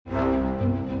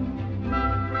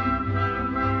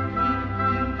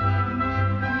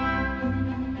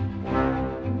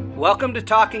Welcome to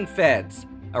Talking Feds,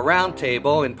 a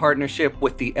roundtable in partnership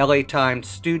with the LA Times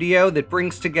studio that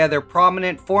brings together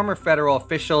prominent former federal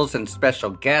officials and special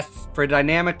guests for a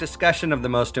dynamic discussion of the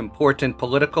most important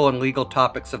political and legal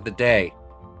topics of the day.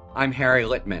 I'm Harry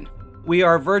Litman. We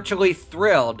are virtually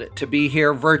thrilled to be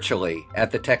here virtually at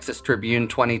the Texas Tribune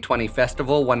 2020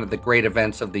 Festival, one of the great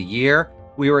events of the year.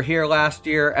 We were here last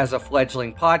year as a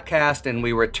fledgling podcast, and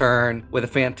we return with a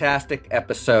fantastic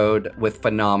episode with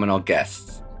phenomenal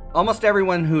guests. Almost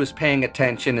everyone who is paying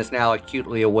attention is now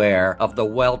acutely aware of the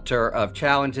welter of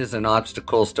challenges and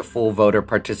obstacles to full voter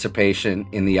participation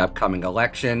in the upcoming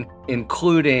election,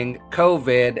 including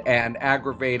COVID and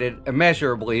aggravated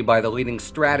immeasurably by the leading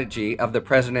strategy of the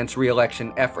president's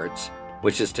re-election efforts,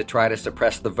 which is to try to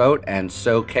suppress the vote and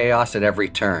sow chaos at every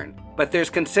turn. But there's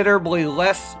considerably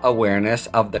less awareness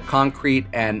of the concrete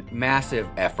and massive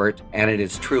effort, and it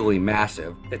is truly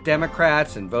massive, that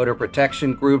Democrats and voter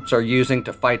protection groups are using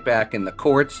to fight back in the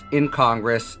courts, in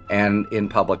Congress, and in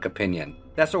public opinion.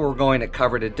 That's what we're going to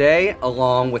cover today,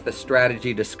 along with a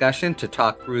strategy discussion to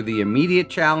talk through the immediate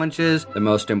challenges, the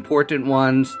most important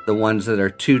ones, the ones that are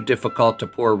too difficult to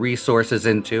pour resources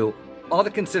into, all the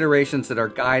considerations that are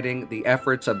guiding the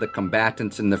efforts of the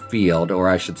combatants in the field, or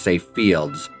I should say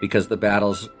fields, because the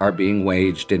battles are being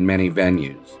waged in many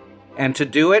venues. And to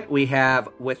do it, we have,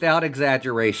 without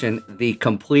exaggeration, the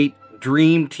complete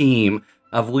dream team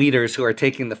of leaders who are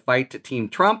taking the fight to Team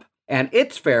Trump and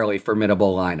its fairly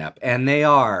formidable lineup. And they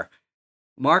are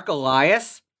Mark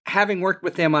Elias. Having worked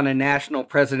with him on a national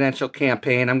presidential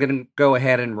campaign, I'm going to go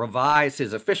ahead and revise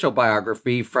his official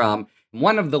biography from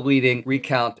one of the leading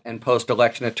recount and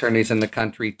post-election attorneys in the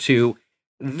country to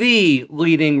the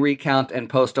leading recount and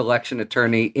post-election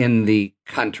attorney in the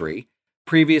country.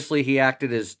 Previously, he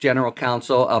acted as general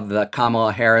counsel of the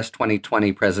Kamala Harris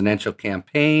 2020 presidential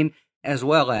campaign, as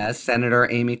well as Senator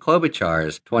Amy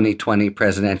Klobuchar's 2020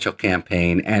 presidential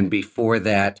campaign, and before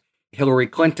that, Hillary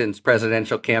Clinton's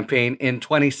presidential campaign in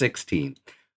 2016.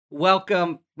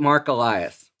 Welcome, Mark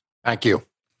Elias. Thank you.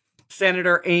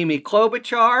 Senator Amy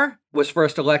Klobuchar was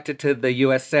first elected to the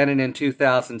U.S. Senate in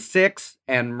 2006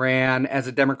 and ran as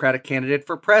a Democratic candidate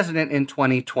for president in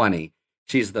 2020.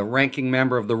 She's the ranking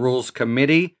member of the Rules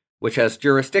Committee, which has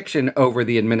jurisdiction over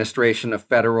the administration of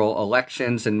federal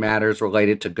elections and matters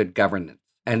related to good governance,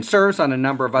 and serves on a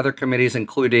number of other committees,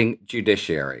 including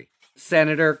Judiciary.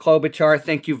 Senator Klobuchar,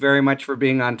 thank you very much for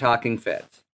being on Talking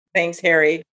Feds. Thanks,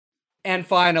 Harry. And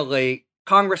finally,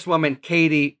 Congresswoman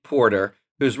Katie Porter,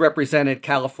 who's represented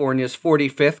California's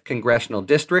 45th congressional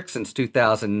district since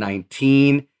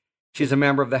 2019. She's a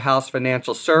member of the House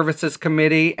Financial Services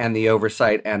Committee and the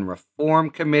Oversight and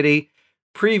Reform Committee.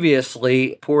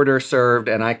 Previously, Porter served,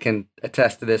 and I can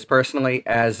attest to this personally,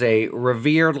 as a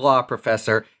revered law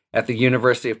professor at the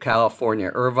University of California,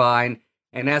 Irvine,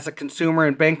 and as a consumer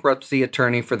and bankruptcy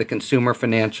attorney for the Consumer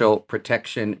Financial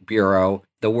Protection Bureau,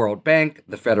 the World Bank,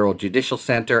 the Federal Judicial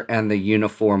Center, and the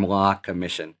Uniform Law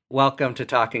Commission. Welcome to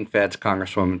Talking Feds,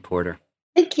 Congresswoman Porter.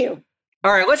 Thank you.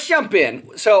 All right, let's jump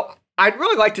in. So I'd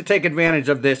really like to take advantage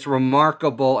of this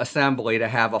remarkable assembly to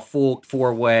have a full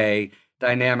four-way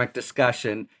dynamic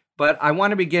discussion, but I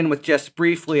want to begin with just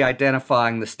briefly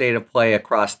identifying the state of play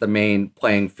across the main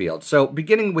playing field. So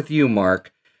beginning with you,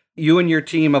 Mark, you and your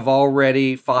team have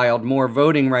already filed more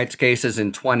voting rights cases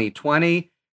in 2020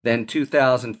 than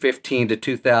 2015 to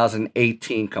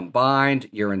 2018 combined.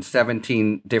 You're in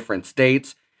 17 different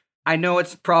states. I know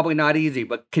it's probably not easy,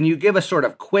 but can you give a sort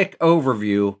of quick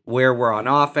overview where we're on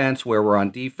offense, where we're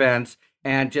on defense,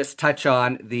 and just touch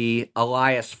on the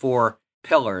Elias 4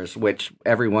 pillars, which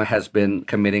everyone has been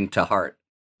committing to heart?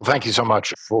 Thank you so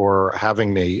much for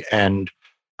having me. And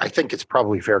I think it's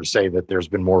probably fair to say that there's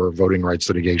been more voting rights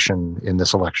litigation in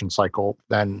this election cycle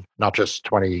than not just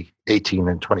 2018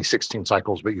 and 2016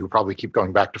 cycles, but you probably keep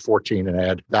going back to 14 and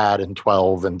add that and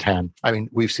 12 and 10. I mean,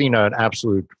 we've seen an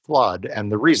absolute flood,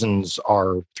 and the reasons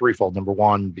are threefold. Number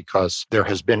one, because there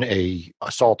has been an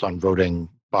assault on voting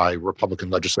by Republican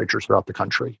legislatures throughout the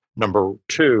country. Number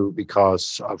two,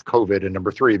 because of COVID. And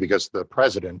number three, because the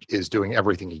president is doing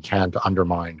everything he can to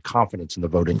undermine confidence in the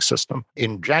voting system.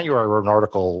 In January, I wrote an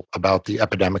article about the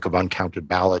epidemic of uncounted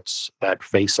ballots that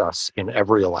face us in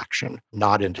every election,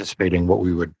 not anticipating what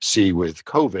we would see with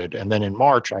COVID. And then in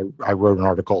March, I wrote an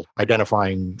article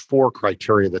identifying 4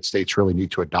 criteria that states really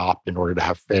need to adopt in order to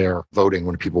have fair voting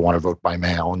when people want to vote by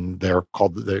mail. And they're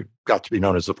got to be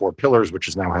known as the 4 pillars, which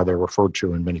is now how they're referred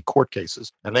to in many court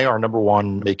cases. And they are, number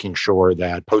one, make making sure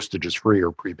that postage is free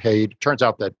or prepaid. Turns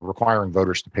out that requiring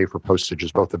voters to pay for postage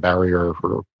is both a barrier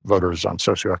for voters on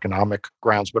socioeconomic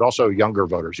grounds, but also younger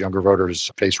voters. Younger voters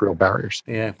face real barriers.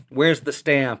 Yeah. Where's the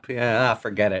stamp? Yeah,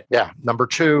 forget it. Yeah. Number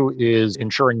two is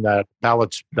ensuring that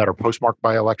ballots that are postmarked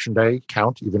by Election Day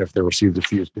count, even if they're received a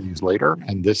few days later.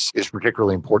 And this is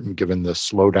particularly important given the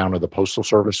slowdown of the Postal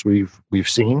Service we've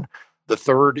seen. The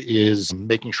third is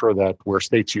making sure that where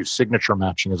states use signature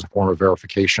matching as a form of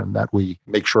verification, that we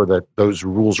make sure that those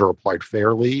rules are applied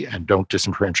fairly and don't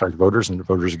disenfranchise voters and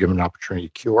voters are given an opportunity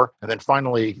to cure. And then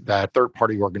finally, that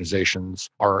third-party organizations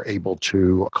are able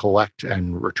to collect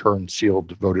and return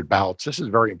sealed voted ballots. This is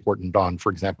very important on,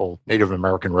 for example, Native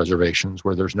American reservations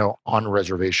where there's no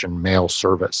on-reservation mail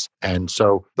service. And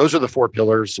so those are the four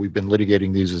pillars. We've been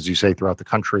litigating these, as you say, throughout the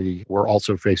country. We're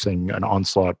also facing an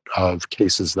onslaught of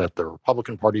cases that the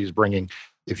Republican Party is bringing.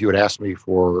 If you had asked me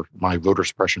for my voter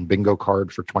suppression bingo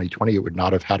card for 2020, it would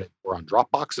not have had it on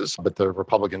drop boxes, but the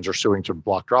Republicans are suing to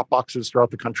block drop boxes throughout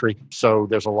the country. So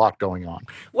there's a lot going on.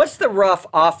 What's the rough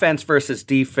offense versus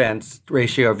defense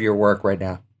ratio of your work right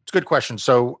now? It's a good question.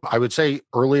 So I would say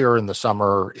earlier in the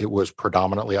summer, it was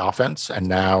predominantly offense, and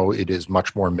now it is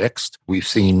much more mixed. We've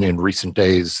seen in recent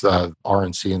days,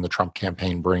 RNC and the Trump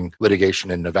campaign bring litigation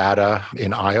in Nevada,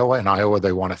 in Iowa. In Iowa,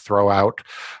 they want to throw out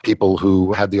people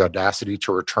who had the audacity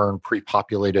to return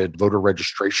pre-populated voter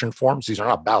registration forms. These are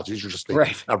not ballots. These are just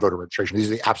not voter registration.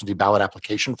 These are the absentee ballot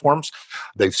application forms.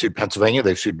 They've sued Pennsylvania.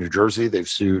 They've sued New Jersey. They've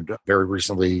sued very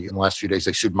recently, in the last few days,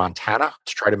 they sued Montana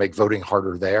to try to make voting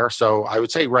harder there. So I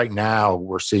would say right now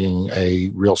we're seeing a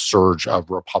real surge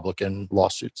of Republican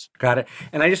lawsuits. Got it.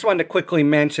 And I just wanted to quickly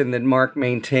mention that Mark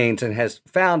maintains and has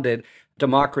founded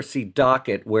Democracy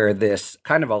Docket, where this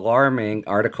kind of alarming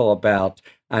article about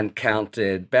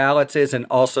uncounted ballots is, and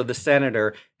also the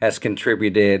senator has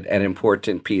contributed an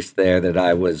important piece there that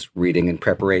I was reading in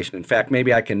preparation. In fact,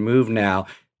 maybe I can move now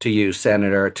to you,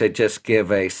 Senator, to just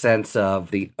give a sense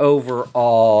of the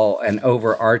overall and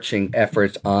overarching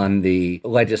efforts on the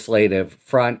legislative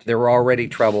front. There were already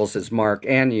troubles, as Mark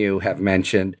and you have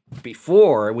mentioned.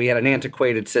 Before, we had an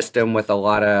antiquated system with a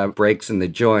lot of breaks in the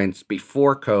joints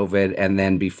before COVID, and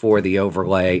then before the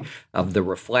overlay of the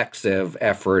reflexive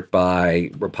effort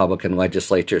by Republican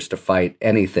legislatures to fight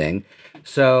anything.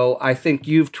 So I think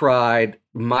you've tried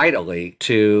mightily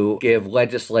to give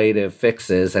legislative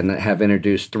fixes and have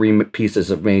introduced 3 pieces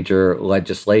of major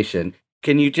legislation.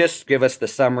 Can you just give us the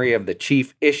summary of the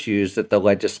chief issues that the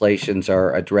legislations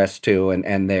are addressed to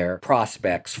and their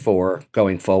prospects for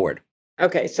going forward?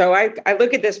 Okay, so I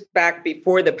look at this back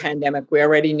before the pandemic. We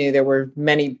already knew there were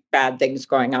many bad things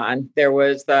going on. There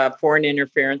was the foreign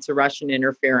interference, the Russian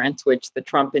interference, which the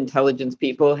Trump intelligence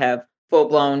people have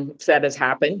full-blown said has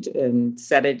happened and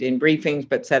said it in briefings,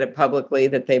 but said it publicly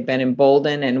that they've been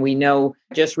emboldened. And we know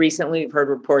just recently we've heard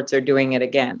reports they're doing it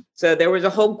again. So there was a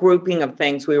whole grouping of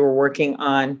things we were working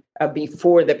on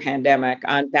before the pandemic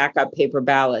on backup paper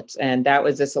ballots. And that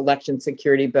was this election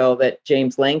security bill that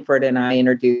James Lankford and I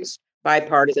introduced.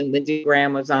 Bipartisan. Lindsey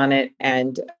Graham was on it,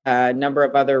 and a number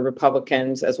of other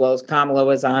Republicans, as well as Kamala,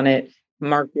 was on it.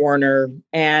 Mark Warner,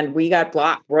 and we got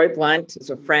blocked. Roy Blunt,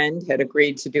 as a friend, had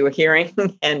agreed to do a hearing,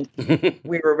 and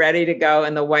we were ready to go.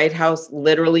 And the White House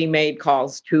literally made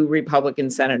calls to Republican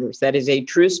senators. That is a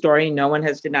true story. No one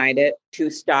has denied it, to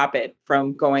stop it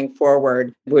from going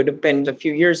forward. It would have been a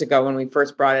few years ago when we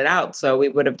first brought it out. So we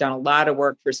would have done a lot of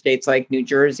work for states like New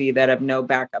Jersey that have no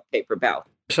backup paper ballot.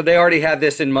 So they already had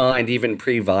this in mind, even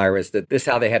pre-virus, that this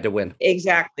is how they had to win.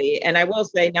 Exactly. And I will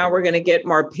say now we're going to get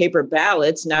more paper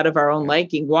ballots, not of our own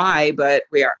liking. Why? But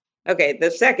we are. Okay. The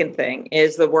second thing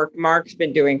is the work Mark's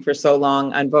been doing for so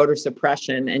long on voter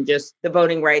suppression and just the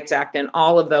Voting Rights Act and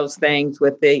all of those things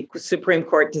with the Supreme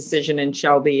Court decision in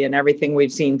Shelby and everything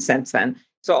we've seen since then.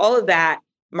 So all of that,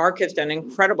 Mark has done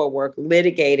incredible work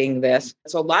litigating this.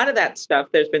 So a lot of that stuff,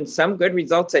 there's been some good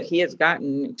results that he has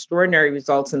gotten, extraordinary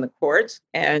results in the courts.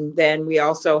 And then we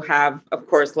also have, of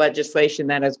course, legislation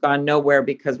that has gone nowhere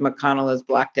because McConnell has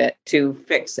blocked it to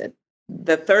fix it.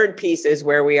 The third piece is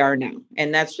where we are now.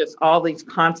 And that's just all these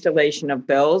constellation of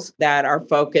bills that are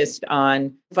focused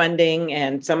on funding.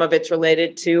 And some of it's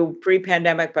related to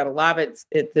pre-pandemic, but a lot of it's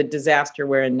the disaster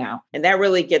we're in now. And that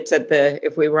really gets at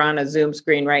if we were on a Zoom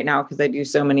screen right now, because I do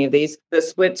so many of these, the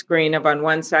split screen of on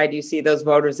one side, you see those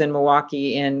voters in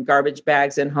Milwaukee in garbage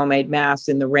bags and homemade masks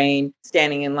in the rain,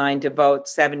 standing in line to vote,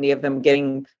 70 of them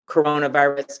getting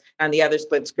coronavirus. On the other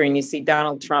split screen, you see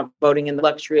Donald Trump voting in the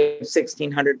luxury of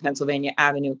 1600 Pennsylvania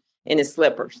Avenue in his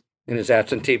slippers. in his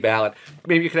absentee ballot.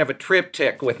 Maybe you could have a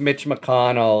triptych with Mitch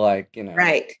McConnell,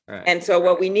 Right. And so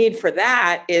what we need for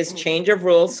that is change of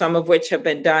rules, some of which have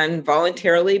been done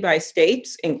voluntarily by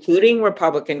states, including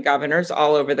Republican governors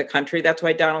all over the country. That's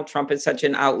why Donald Trump is such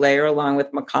an outlier, along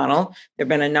with McConnell. There have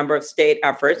been a number of state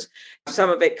efforts. Some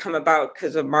of it come about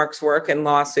because of Mark's work and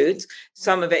lawsuits.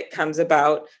 Some of it comes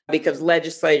about because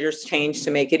legislators changed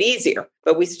to make it easier.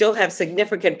 But we still have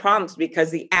significant problems because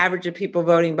the average of people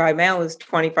voting by mail is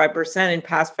 25% in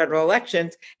past federal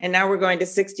elections. And now we're going to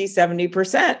 60,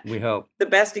 70%. We hope. The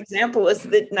best example is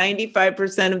that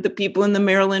 95% of the people in the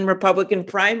Maryland Republican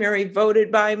primary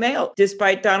voted by mail,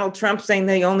 despite Donald Trump saying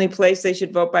the only place they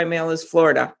should vote by mail is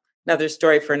Florida. Another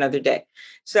story for another day.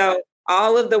 So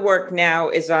all of the work now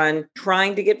is on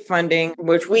trying to get funding,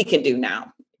 which we can do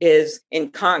now, is in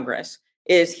Congress,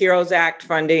 is HEROES Act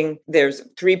funding. There's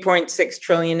 $3.6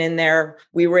 trillion in there.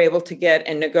 We were able to get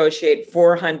and negotiate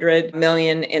 $400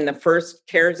 million in the first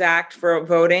CARES Act for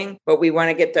voting, but we want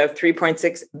to get the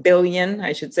 $3.6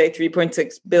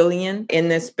 billion in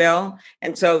this bill.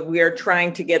 And so we are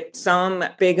trying to get some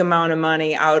big amount of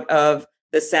money out of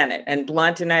the Senate. And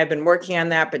Blunt and I have been working on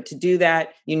that. But to do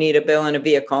that, you need a bill and a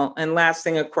vehicle. And last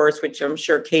thing, of course, which I'm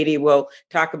sure Katie will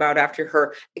talk about after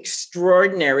her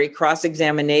extraordinary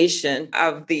cross-examination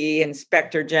of the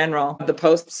Inspector General of the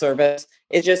Postal Service,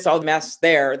 is just all mess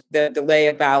there, the delay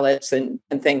of ballots and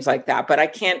things like that. But I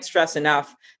can't stress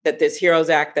enough that this HEROES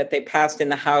Act that they passed in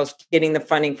the House, getting the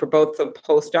funding for both the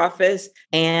post office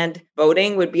and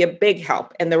voting would be a big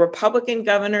help. And the Republican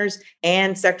governors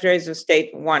and secretaries of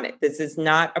state want it. This is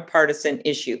not a partisan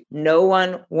issue. No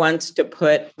one wants to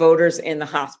put voters in the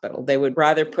hospital. They would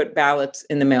rather put ballots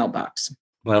in the mailbox.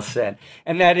 Well said.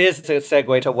 And that is a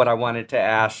segue to what I wanted to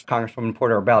ask Congresswoman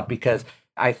Porter about, because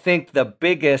I think the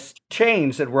biggest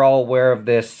change that we're all aware of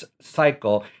this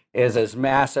cycle is as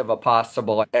massive a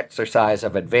possible exercise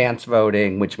of advance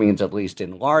voting, which means at least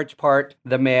in large part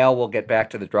the mail will get back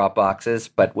to the drop boxes,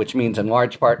 but which means in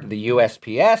large part the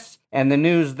USPS. And the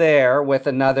news there with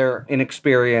another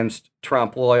inexperienced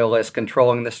Trump loyalist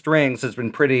controlling the strings has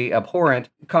been pretty abhorrent.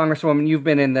 Congresswoman, you've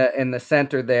been in the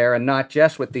center there, and not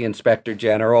just with the Inspector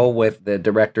General, with the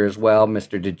director as well,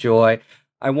 Mr. DeJoy.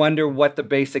 I wonder what the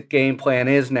basic game plan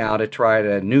is now to try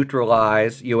to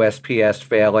neutralize USPS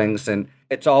failings. And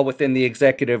it's all within the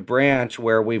executive branch,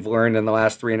 where we've learned in the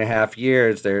last 3.5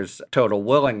 years there's total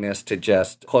willingness to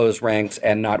just close ranks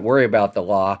and not worry about the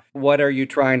law. What are you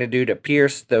trying to do to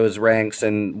pierce those ranks,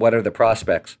 and what are the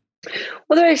prospects?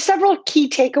 Well, there are several key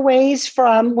takeaways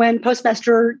from when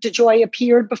Postmaster DeJoy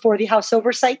appeared before the House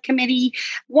Oversight Committee.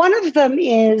 One of them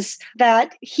is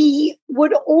that he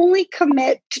would only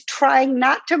commit to trying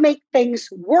not to make things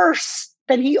worse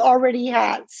than he already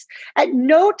has. At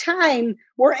no time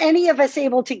were any of us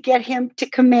able to get him to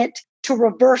commit to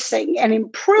reversing and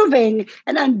improving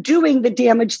and undoing the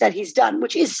damage that he's done,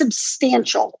 which is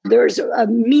substantial. There's a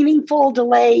meaningful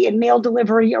delay in mail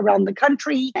delivery around the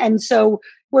country. And so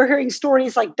we're hearing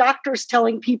stories like doctors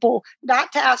telling people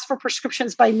not to ask for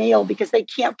prescriptions by mail because they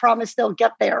can't promise they'll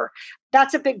get there.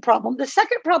 That's a big problem. The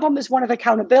second problem is one of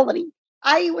accountability.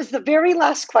 I was the very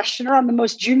last questioner. I'm the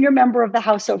most junior member of the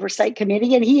House Oversight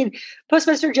Committee, and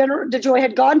Postmaster General DeJoy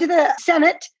had gone to the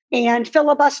Senate and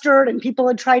filibustered, and people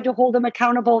had tried to hold him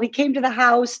accountable. He came to the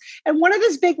House, and one of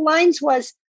his big lines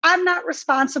was, I'm not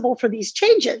responsible for these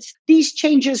changes. These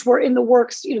changes were in the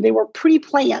works. They were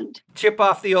pre-planned. Chip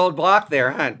off the old block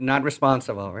there, huh? Not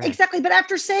responsible, right? Exactly. But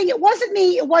after saying it wasn't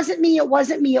me,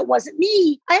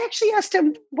 I actually asked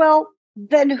him, well,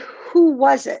 then who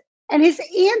was it? And his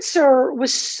answer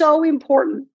was so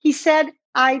important. He said,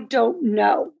 I don't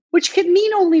know, which could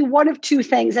mean only one of two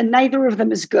things, and neither of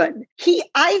them is good. He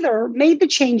either made the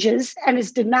changes and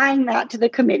is denying that to the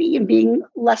committee and being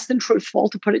less than truthful,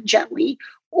 to put it gently,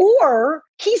 or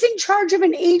he's in charge of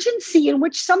an agency in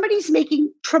which somebody's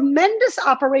making tremendous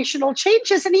operational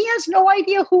changes and he has no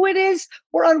idea who it is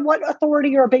or on what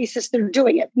authority or basis they're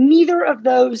doing it. Neither of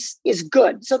those is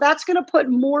good. So that's going to put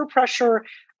more pressure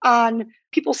on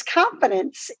people's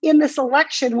confidence in this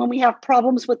election when we have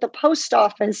problems with the post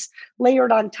office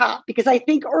layered on top. Because I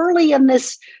think early in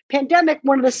this pandemic,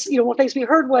 one of the things we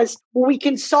heard was, well, we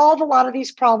can solve a lot of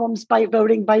these problems by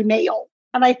voting by mail.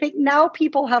 And I think now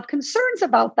people have concerns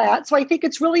about that. So I think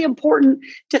it's really important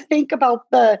to think about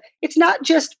it's not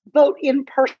just vote in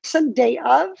person day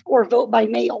of or vote by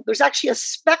mail. There's actually a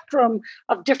spectrum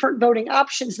of different voting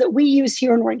options that we use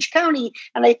here in Orange County.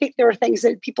 And I think there are things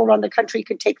that people around the country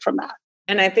could take from that.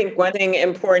 And I think one thing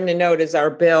important to note is our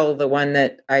bill, the one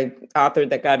that I authored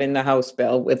that got in the House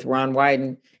bill with Ron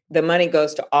Wyden, the money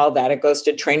goes to all that. It goes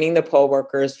to training the poll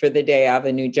workers for the day of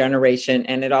a new generation.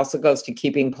 And it also goes to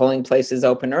keeping polling places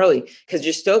open early, because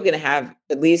you're still going to have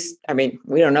at least, I mean,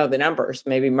 we don't know the numbers.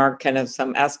 Maybe Mark can have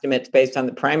some estimates based on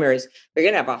the primaries. You're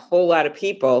going to have a whole lot of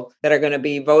people that are going to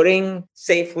be voting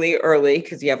safely early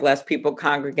because you have less people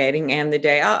congregating and the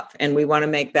day of. And we want to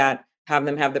make that, have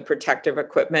them have the protective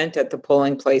equipment at the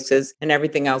polling places and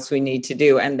everything else we need to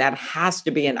do. And that has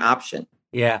to be an option.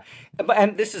 Yeah.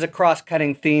 And this is a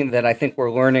cross-cutting theme that I think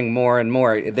we're learning more and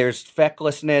more. There's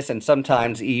fecklessness and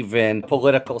sometimes even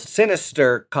political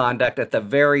sinister conduct at the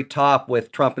very top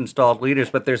with Trump-installed leaders,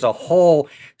 but there's a whole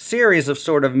series of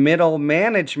sort of middle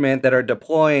management that are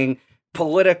deploying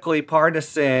politically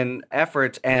partisan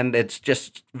efforts, and it's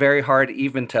just very hard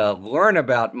even to learn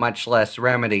about, much less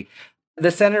remedy.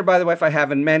 The senator, by the way, if I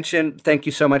haven't mentioned, thank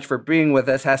you so much for being with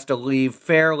us, has to leave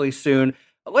fairly soon.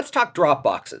 Let's talk drop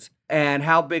boxes and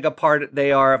how big a part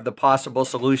they are of the possible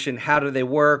solution. How do they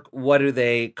work? What do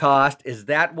they cost? Is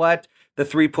that what the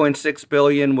 $3.6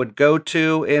 billion would go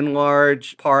to in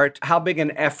large part? How big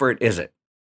an effort is it?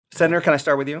 Senator, can I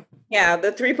start with you? Yeah,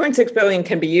 the $3.6 billion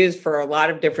can be used for a lot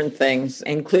of different things,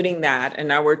 including that. And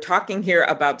now we're talking here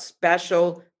about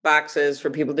special boxes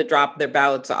for people to drop their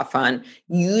ballots off on.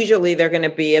 Usually they're going to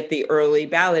be at the early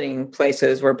balloting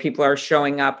places where people are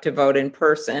showing up to vote in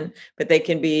person, but they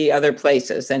can be other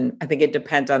places. And I think it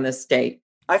depends on the state.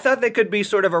 I thought they could be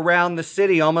sort of around the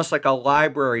city, almost like a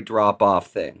library drop-off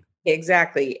thing.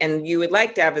 Exactly. And you would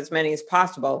like to have as many as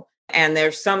possible. And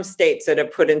there's some states that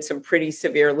have put in some pretty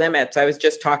severe limits. I was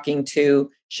just talking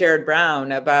to Sherrod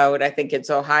Brown about, I think it's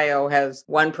Ohio has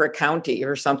one per county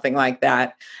or something like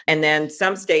that. And then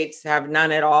some states have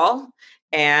none at all.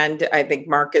 And I think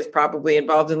Mark is probably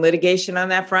involved in litigation on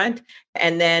that front.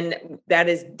 And then that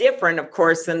is different, of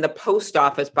course, than the post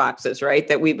office boxes, right?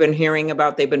 That we've been hearing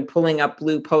about. They've been pulling up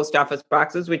blue post office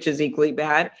boxes, which is equally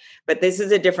bad. But this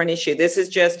is a different issue. This is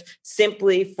just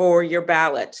simply for your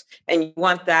ballot. And you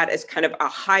want that as kind of a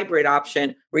hybrid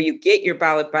option where you get your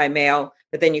ballot by mail,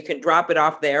 but then you can drop it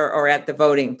off there or at the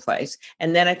voting place.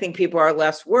 And then I think people are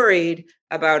less worried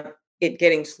about it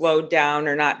getting slowed down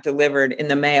or not delivered in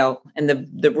the mail. And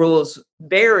the rules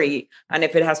vary on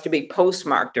if it has to be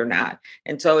postmarked or not.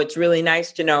 And so it's really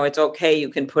nice to know it's okay. You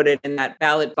can put it in that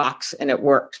ballot box and it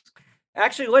works.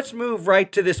 Actually, let's move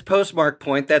right to this postmark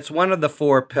point. That's one of the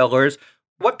four pillars.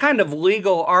 What kind of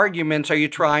legal arguments are you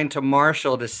trying to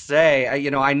marshal to say,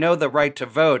 I know the right to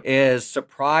vote is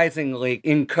surprisingly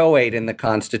inchoate in the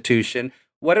Constitution.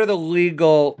 What are the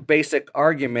legal basic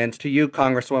arguments to you,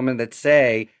 Congresswoman, that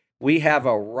say we have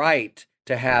a right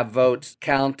to have votes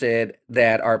counted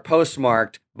that are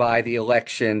postmarked by the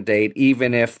election date,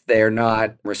 even if they're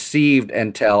not received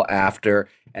until after?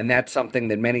 And that's something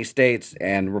that many states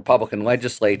and Republican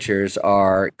legislatures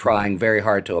are trying very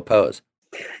hard to oppose.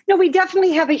 No, we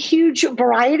definitely have a huge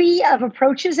variety of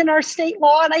approaches in our state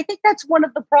law. And I think that's one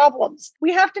of the problems.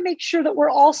 We have to make sure that we're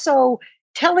also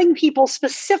telling people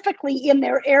specifically in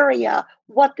their area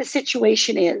what the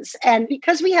situation is. And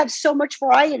because we have so much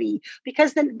variety,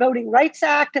 because the Voting Rights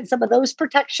Act and some of those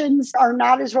protections are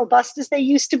not as robust as they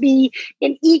used to be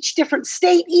in each different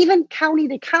state, even county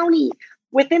to county,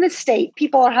 within a state,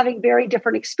 people are having very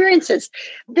different experiences.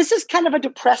 This is kind of a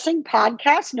depressing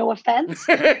podcast, no offense,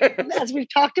 as we've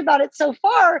talked about it so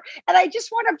far. And I just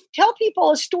want to tell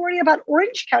people a story about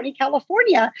Orange County,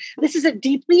 California. This is a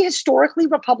deeply historically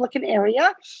Republican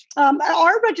area.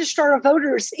 Our registrar of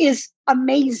voters is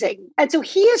amazing. And so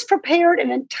he has prepared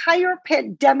an entire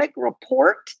pandemic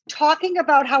report talking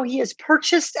about how he has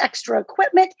purchased extra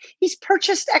equipment. He's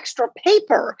purchased extra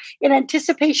paper in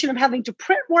anticipation of having to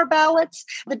print more ballots.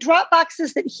 The drop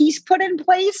boxes that he's put in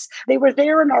place, they were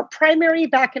there in our primary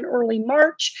back in early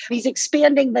March. He's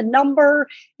expanding the number.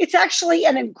 It's actually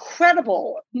an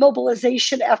incredible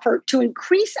mobilization effort to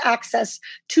increase access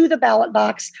to the ballot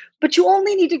box. But you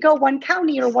only need to go one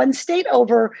county or one state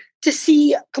over to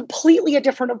see completely a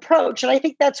different approach. And I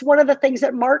think that's one of the things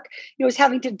that Mark is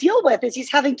having to deal with, is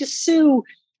he's having to sue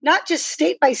not just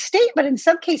state by state, but in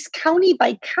some case county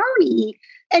by county.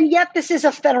 And yet this is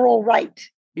a federal right.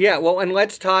 Yeah, well, and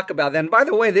let's talk about that. And by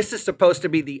the way, this is supposed to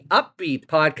be the upbeat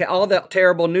podcast. All the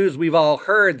terrible news we've all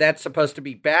heard, that's supposed to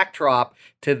be backdrop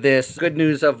to this good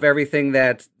news of everything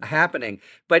that's happening.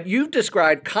 But you've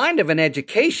described kind of an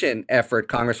education effort,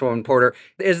 Congresswoman Porter.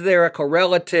 Is there a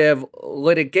correlative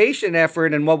litigation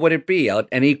effort, and what would it be?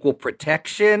 An equal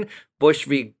protection, Bush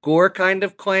v. Gore kind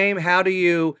of claim? How do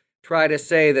you try to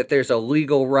say that there's a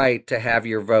legal right to have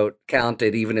your vote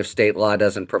counted, even if state law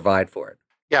doesn't provide for it?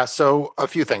 Yeah, so a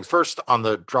few things. First, on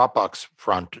the Dropbox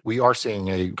front, we are seeing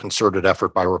a concerted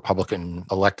effort by Republican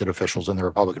elected officials in the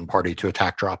Republican Party to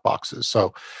attack Dropboxes.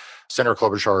 So Senator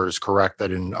Klobuchar is correct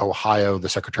that in Ohio, the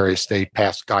Secretary of State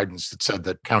passed guidance that said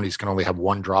that counties can only have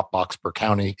one Dropbox per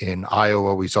county. In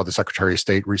Iowa, we saw the Secretary of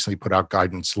State recently put out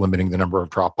guidance limiting the number of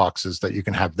Dropboxes that you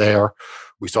can have there.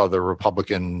 We saw the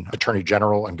Republican Attorney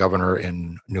General and Governor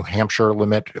in New Hampshire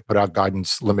put out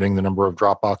guidance limiting the number of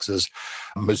Dropboxes.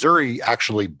 Missouri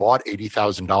actually bought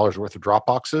 $80,000 worth of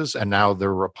Dropboxes, and now the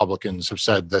Republicans have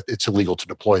said that it's illegal to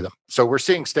deploy them. So we're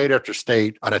seeing state after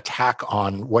state an attack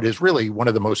on what is really one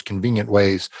of the most convenient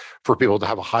ways for people to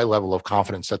have a high level of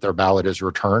confidence that their ballot is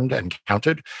returned and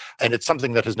counted. And it's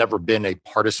something that has never been a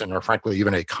partisan or frankly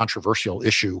even a controversial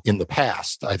issue in the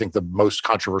past. I think the most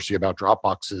controversy about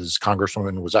Dropboxes,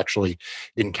 Congresswoman, was actually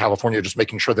in California, just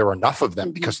making sure there were enough of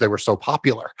them because they were so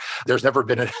popular. There's never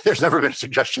been a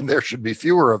suggestion there should be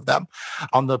fewer of them.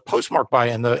 On the postmark buy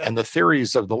and the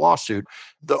theories of the lawsuit,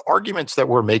 the arguments that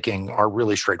we're making are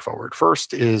really straightforward.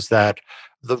 First is that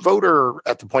the voter,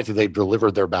 at the point that they've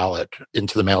delivered their ballot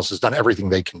into the mails, has done everything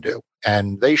they can do.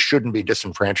 And they shouldn't be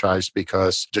disenfranchised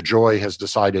because DeJoy has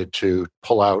decided to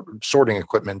pull out sorting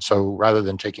equipment. So rather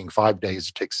than taking 5 days,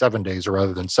 it takes 7 days, or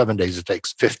rather than 7 days, it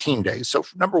takes 15 days. So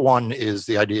number one is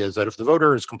the idea is that if the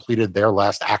voter has completed their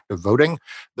last act of voting,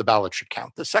 the ballot should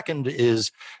count. The second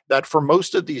is that for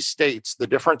most of these states, the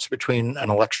difference between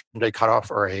an election day cutoff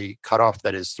or a cutoff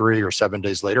that is 3 or 7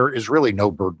 days later is really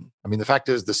no burden. I mean, the fact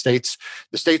is the states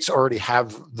already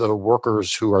have the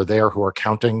workers who are there who are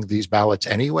counting these ballots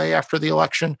anyway after the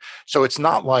election. So it's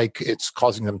not like it's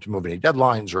causing them to move any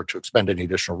deadlines or to expend any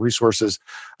additional resources.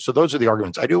 So those are the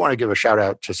arguments. I do want to give a shout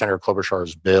out to Senator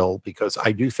Klobuchar's bill, because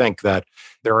I do think that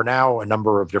there are now a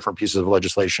number of different pieces of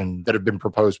legislation that have been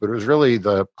proposed, but it was really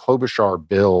the Klobuchar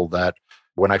bill that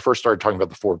when I first started talking about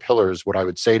the 4 pillars, what I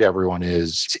would say to everyone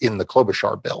is it's in the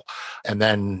Klobuchar bill. And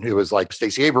then it was like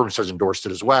Stacey Abrams has endorsed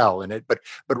it as well. But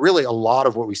really a lot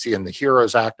of what we see in the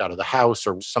HEROES Act out of the House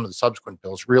or some of the subsequent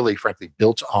bills really, frankly,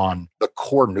 built on the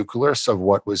core nucleus of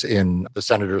what was in the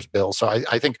senator's bill. So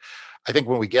I think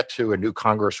when we get to a new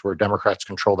Congress where Democrats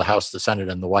control the House, the Senate,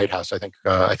 and the White House, I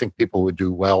think people would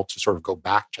do well to sort of go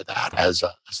back to that as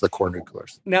the core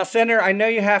nucleus. Now, Senator, I know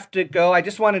you have to go. I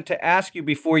just wanted to ask you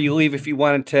before you leave if you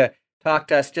wanted to talk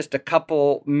to us just a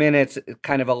couple minutes,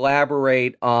 kind of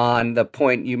elaborate on the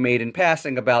point you made in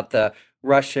passing about the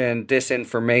Russian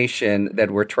disinformation that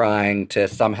we're trying to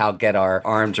somehow get our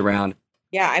arms around.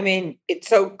 Yeah, I mean, it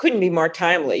couldn't be more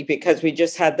timely because we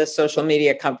just had the social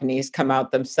media companies come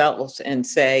out themselves and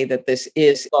say that this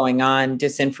is going on,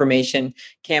 disinformation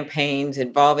campaigns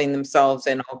involving themselves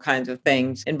in all kinds of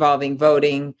things involving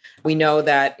voting. We know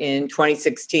that in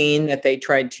 2016 that they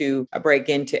tried to break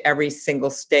into every single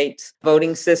state's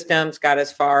voting systems, got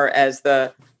as far as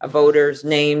the voters'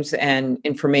 names and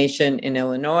information in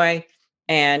Illinois.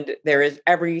 And there is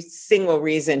every single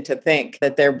reason to think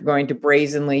that they're going to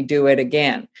brazenly do it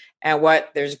again. And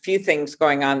there's a few things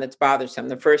going on that's bothersome.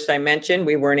 The first I mentioned,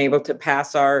 we weren't able to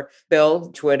pass our bill,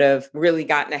 which would have really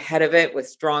gotten ahead of it with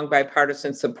strong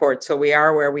bipartisan support. So we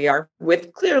are where we are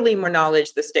with clearly more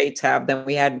knowledge the states have than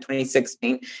we had in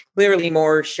 2016, clearly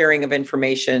more sharing of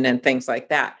information and things like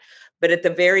that. But at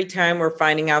the very time we're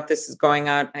finding out this is going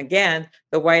on again,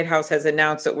 the White House has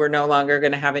announced that we're no longer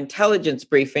going to have intelligence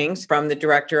briefings from the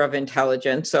director of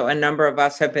intelligence. So a number of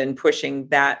us have been pushing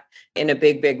that in a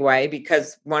big, big way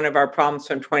because one of our problems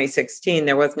from 2016,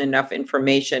 there wasn't enough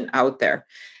information out there.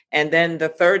 And then the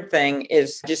third thing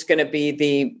is just going to be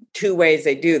the 2 ways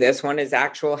they do this. One is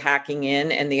actual hacking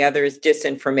in, and the other is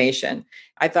disinformation.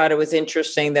 I thought it was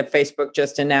interesting that Facebook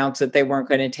just announced that they weren't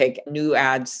going to take new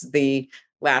ads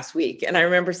last week. And I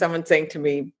remember someone saying to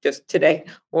me just today,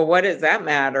 well, what does that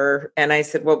matter? And I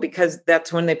said, well, because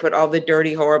that's when they put all the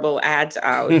dirty, horrible ads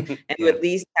out. And you at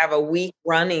least have a week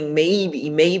running,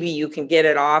 maybe you can get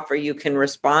it off or you can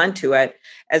respond to it,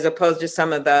 as opposed to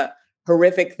some of the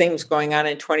horrific things going on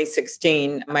in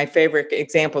 2016. My favorite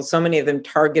example, so many of them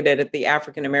targeted at the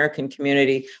African-American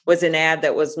community, was an ad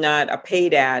that was not a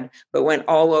paid ad, but went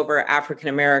all over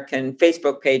African-American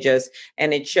Facebook pages.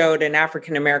 And it showed an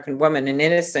African-American woman, an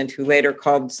innocent, who later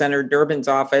called Senator Durbin's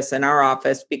office and our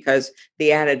office because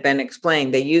the ad had been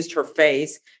explained. They used her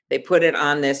face. They put it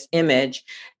on this image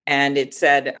and it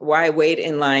said, "Why wait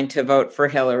in line to vote for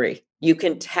Hillary? You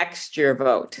can text your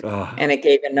vote." And it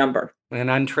gave a number. And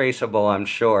untraceable, I'm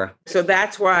sure. So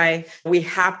that's why we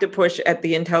have to push at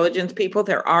the intelligence people.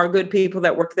 There are good people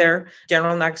that work there.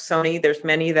 General Nakasone, there's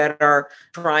many that are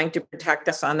trying to protect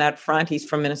us on that front. He's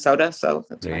from Minnesota. So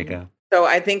that's there you go. So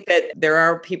I think that there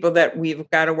are people that we've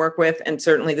got to work with, and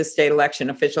certainly the state election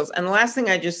officials. And the last thing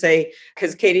I just say,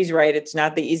 because Katie's right, it's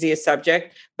not the easiest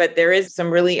subject, but there is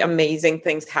some really amazing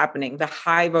things happening. The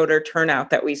high voter turnout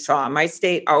that we saw. My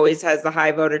state always has the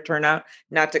high voter turnout,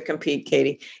 not to compete,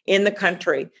 Katie, in the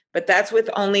country. But that's with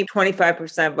only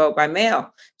 25% vote by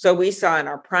mail. So we saw in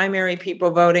our primary people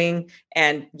voting,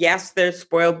 and yes, there's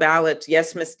spoiled ballots.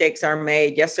 Yes, mistakes are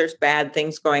made. Yes, there's bad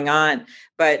things going on.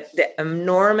 But the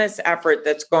enormous effort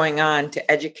that's going on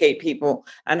to educate people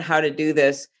on how to do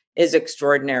this is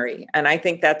extraordinary. And I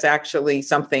think that's actually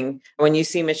something, when you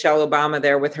see Michelle Obama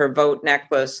there with her vote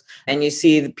necklace, and you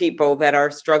see the people that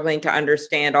are struggling to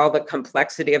understand all the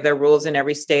complexity of their rules in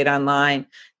every state online,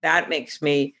 that makes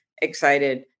me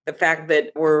excited. The fact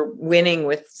that we're winning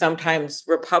with sometimes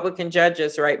Republican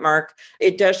judges, right, Mark?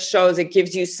 It just shows, it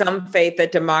gives you some faith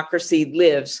that democracy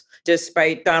lives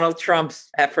despite Donald Trump's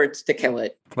efforts to kill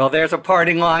it. Well, there's a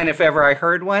parting line if ever I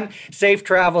heard one. Safe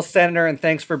travels, Senator, and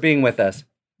thanks for being with us.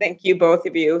 Thank you, both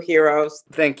of you, heroes.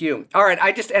 Thank you. All right,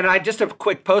 I just a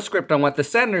quick postscript on what the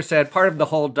senator said. Part of the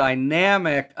whole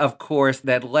dynamic, of course,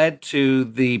 that led to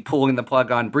the pulling the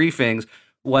plug on briefings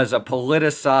was a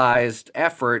politicized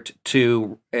effort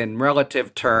to, in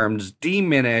relative terms,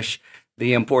 diminish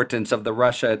the importance of the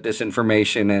Russia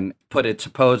disinformation and put it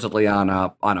supposedly on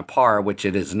a par, which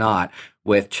it is not,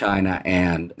 with China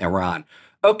and Iran.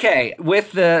 Okay,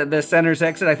 with the senator's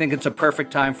exit, I think it's a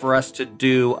perfect time for us to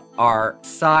do our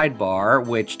sidebar,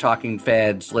 which Talking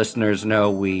Feds listeners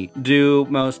know we do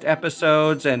most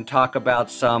episodes, and talk about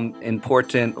some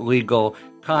important legal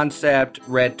concept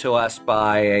read to us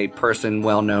by a person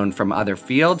well known from other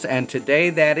fields. And today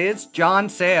that is John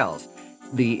Sayles,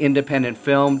 the independent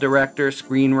film director,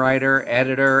 screenwriter,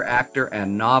 editor, actor,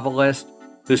 and novelist,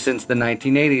 who since the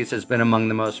 1980s has been among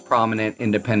the most prominent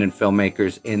independent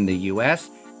filmmakers in the U.S.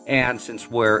 And since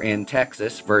we're in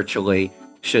Texas, virtually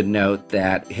should note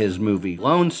that his movie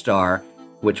Lone Star,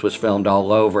 which was filmed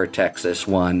all over Texas,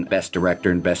 won Best Director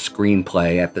and Best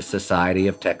Screenplay at the Society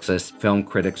of Texas Film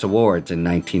Critics Awards in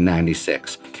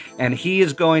 1996. And he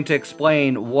is going to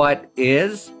explain what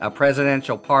is a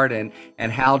presidential pardon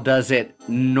and how does it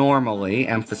normally,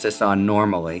 emphasis on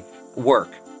normally, work.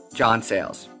 John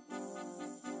Sayles.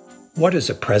 What is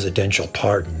a presidential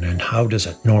pardon and how does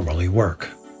it normally work?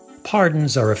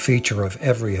 Pardons are a feature of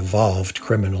every evolved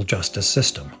criminal justice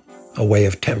system, a way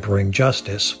of tempering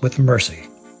justice with mercy.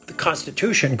 The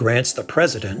Constitution grants the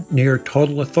president near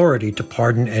total authority to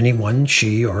pardon anyone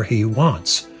she or he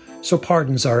wants, so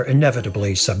pardons are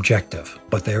inevitably subjective.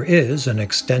 But there is an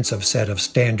extensive set of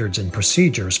standards and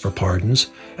procedures for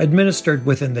pardons administered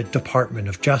within the Department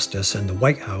of Justice and the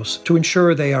White House to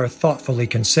ensure they are thoughtfully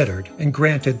considered and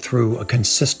granted through a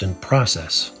consistent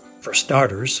process. For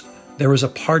starters, there is a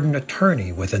pardon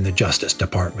attorney within the Justice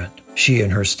Department. She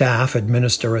and her staff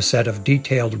administer a set of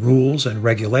detailed rules and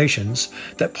regulations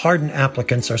that pardon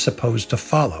applicants are supposed to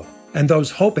follow, and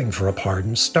those hoping for a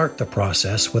pardon start the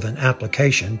process with an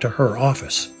application to her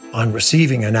office. On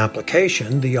receiving an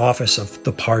application, the Office of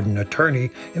the Pardon Attorney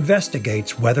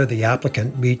investigates whether the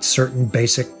applicant meets certain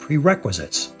basic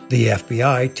prerequisites. The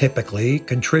FBI typically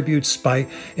contributes by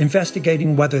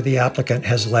investigating whether the applicant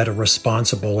has led a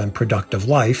responsible and productive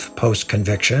life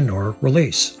post-conviction or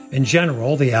release. In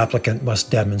general, the applicant must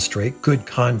demonstrate good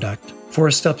conduct for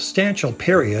a substantial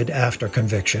period after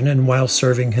conviction and while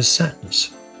serving his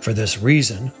sentence. For this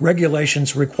reason,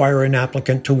 regulations require an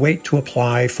applicant to wait to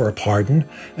apply for a pardon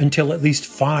until at least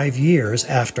 5 years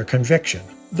after conviction,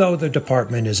 though the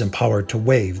department is empowered to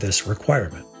waive this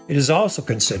requirement. It is also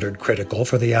considered critical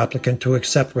for the applicant to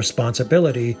accept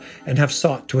responsibility and have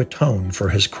sought to atone for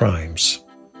his crimes.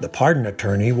 The pardon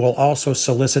attorney will also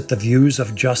solicit the views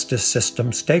of justice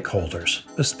system stakeholders,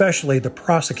 especially the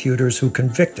prosecutors who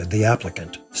convicted the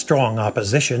applicant. Strong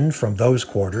opposition from those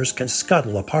quarters can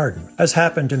scuttle a pardon, as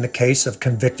happened in the case of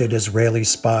convicted Israeli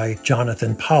spy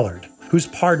Jonathan Pollard, whose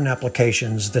pardon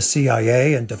applications the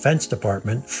CIA and Defense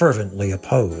Department fervently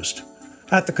opposed.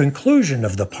 At the conclusion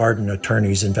of the pardon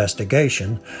attorney's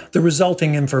investigation, the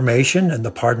resulting information and the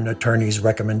pardon attorney's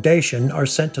recommendation are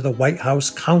sent to the White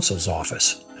House counsel's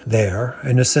office. There,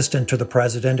 an assistant to the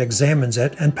president examines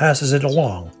it and passes it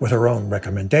along with her own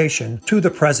recommendation to the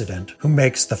president, who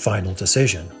makes the final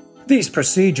decision. These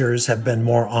procedures have been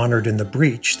more honored in the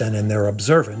breach than in their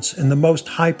observance in the most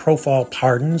high-profile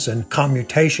pardons and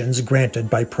commutations granted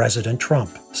by President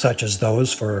Trump, such as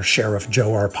those for Sheriff Joe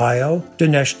Arpaio,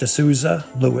 Dinesh D'Souza,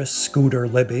 Louis Scooter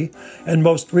Libby, and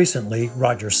most recently,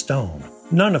 Roger Stone.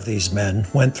 None of these men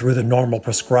went through the normal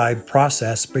prescribed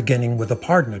process beginning with a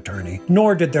pardon attorney,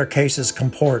 nor did their cases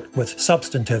comport with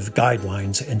substantive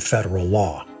guidelines in federal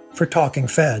law. For Talking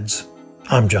Feds,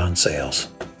 I'm John Sayles.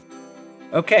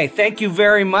 Okay, thank you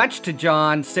very much to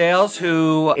John Sayles,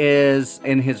 who is,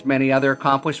 in his many other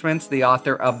accomplishments, the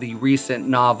author of the recent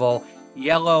novel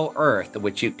Yellow Earth,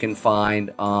 which you can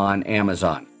find on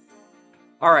Amazon.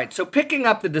 All right, so picking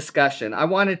up the discussion, I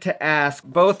wanted to ask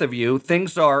both of you,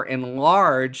 things are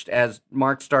enlarged, as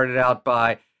Mark started out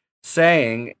by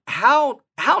saying, how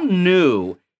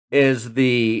new is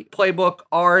the playbook,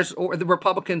 ours or the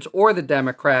Republicans or the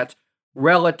Democrats,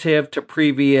 relative to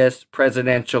previous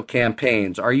presidential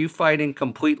campaigns? Are you fighting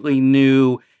completely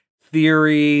new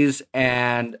theories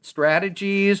and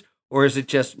strategies, or is it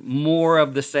just more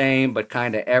of the same but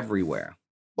kind of everywhere?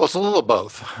 Well, it's a little of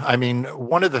both. I mean,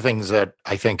 one of the things that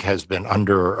I think has been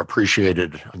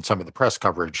underappreciated in some of the press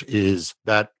coverage is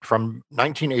that from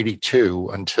 1982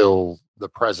 until the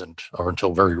present, or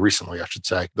until very recently, I should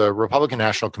say, the Republican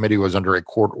National Committee was under a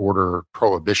court order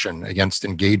prohibition against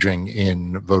engaging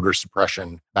in voter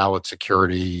suppression, ballot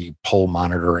security, poll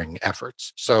monitoring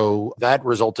efforts. So that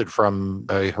resulted from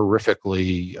a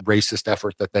horrifically racist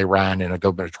effort that they ran in a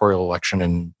gubernatorial election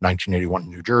in 1981 in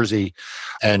New Jersey.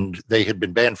 And they had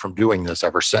been banned from doing this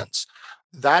ever since.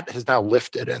 That has now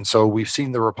lifted. And so we've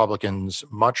seen the Republicans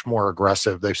much more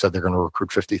aggressive. They've said they're going to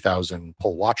recruit 50,000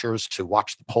 poll watchers to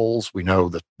watch the polls. We know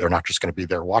that they're not just going to be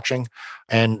there watching.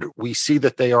 And we see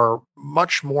that they are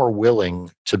much more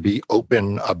willing to be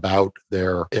open about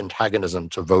their antagonism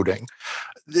to voting.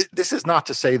 This is not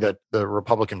to say that the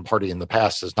Republican Party in the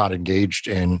past has not engaged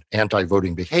in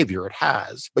anti-voting behavior. It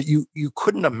has. But you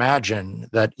couldn't imagine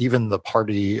that even the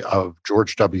party of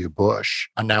George W. Bush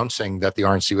announcing that the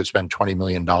RNC would spend $20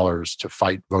 million to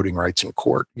fight voting rights in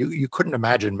court. You couldn't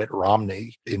imagine Mitt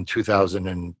Romney in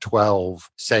 2012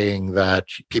 saying that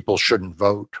people shouldn't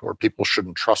vote or people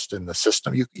shouldn't trust in the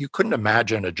system. You couldn't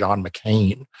imagine a John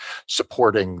McCain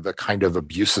supporting the kind of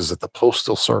abuses at the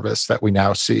Postal Service that we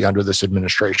now see under this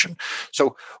administration.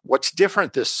 So what's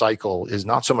different this cycle is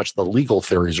not so much the legal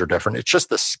theories are different. It's just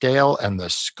the scale and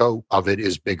the scope of it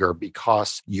is bigger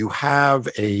because you have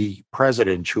a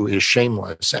president who is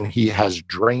shameless and he has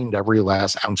drained every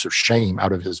last ounce of shame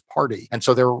out of his party. And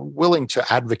so they're willing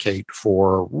to advocate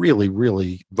for really,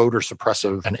 really voter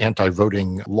suppressive and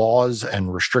anti-voting laws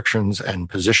and restrictions and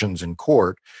positions in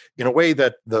court in a way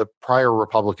that the prior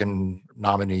Republican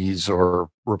nominees or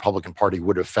Republican Party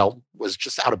would have felt was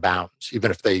just out of bounds,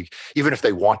 even if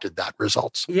they wanted that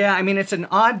results. Yeah, I mean, it's an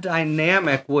odd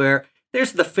dynamic where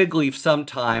there's the fig leaf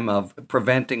sometime of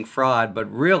preventing fraud,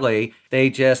 but really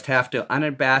they just have to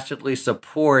unabashedly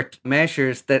support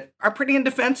measures that are pretty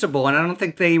indefensible. And I don't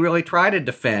think they really try to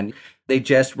defend. They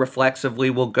just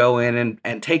reflexively will go in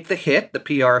and take the hit, the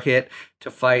PR hit, to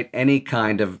fight any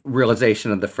kind of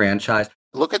realization of the franchise.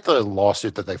 Look at the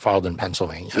lawsuit that they filed in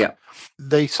Pennsylvania. Yeah.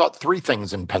 They sought three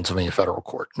things in Pennsylvania federal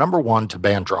court. Number one, to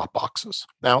ban drop boxes.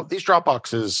 Now, these drop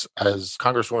boxes, as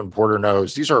Congresswoman Porter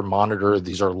knows, these are monitored,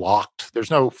 these are locked.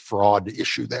 There's no fraud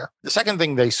issue there. The second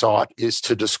thing they sought is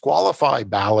to disqualify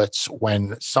ballots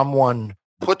when someone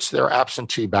puts their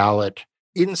absentee ballot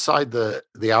inside the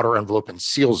outer envelope and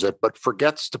seals it, but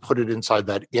forgets to put it inside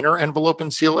that inner envelope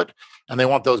and seal it. And they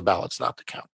want those ballots not to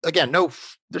count. Again,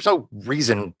 there's no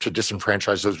reason to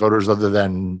disenfranchise those voters other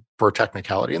than for a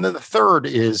technicality. And then the third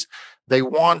is they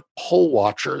want poll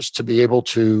watchers to be able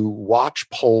to watch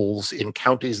polls in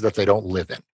counties that they don't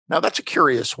live in. Now, that's a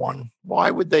curious one.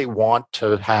 Why would they want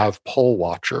to have poll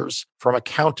watchers from a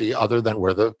county other than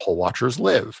where the poll watchers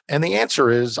live? And the answer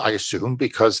is, I assume,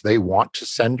 because they want to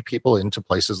send people into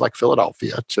places like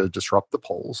Philadelphia to disrupt the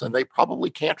polls, and they probably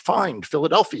can't find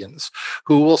Philadelphians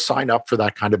who will sign up for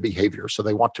that kind of behavior. So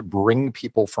they want to bring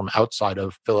people from outside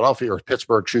of Philadelphia or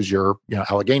Pittsburgh, choose your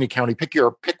Allegheny County, pick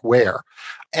where.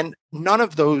 And none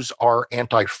of those are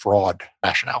anti-fraud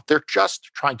rationale. They're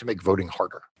just trying to make voting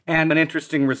harder. And an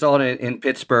interesting result in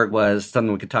Pittsburgh was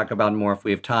something we could talk about more if we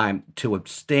have time, to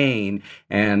abstain.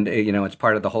 And, it's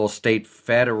part of the whole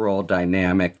state-federal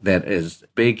dynamic that is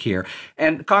big here.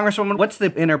 And Congresswoman, what's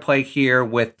the interplay here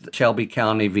with Shelby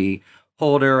County v.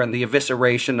 Holder and the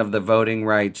evisceration of the Voting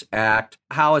Rights Act?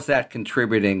 How is that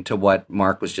contributing to what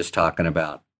Mark was just talking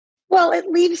about? Well,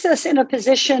 it leaves us in a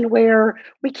position where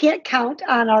we can't count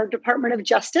on our Department of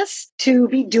Justice to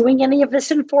be doing any of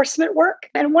this enforcement work.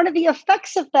 And one of the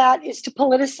effects of that is to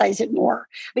politicize it more,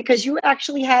 because you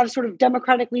actually have sort of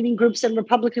Democratic leaning groups and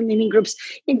Republican leaning groups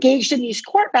engaged in these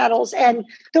court battles. And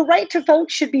the right to vote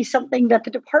should be something that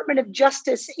the Department of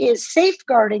Justice is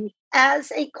safeguarding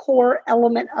as a core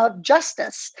element of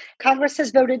justice. Congress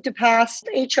has voted to pass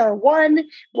H.R. 1,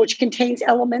 which contains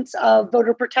elements of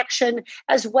voter protection,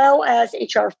 as well as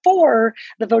H.R. 4,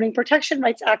 the Voting Protection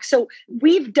Rights Act. So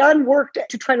we've done work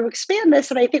to try to expand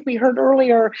this. And I think we heard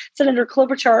earlier Senator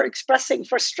Klobuchar expressing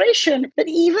frustration that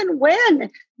even when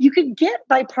you can get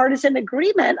bipartisan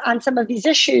agreement on some of these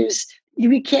issues,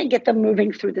 we can't get them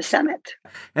moving through the Senate.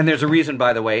 And there's a reason,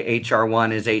 by the way, H.R.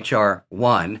 1 is H.R.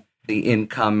 1. The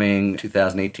incoming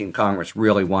 2018 Congress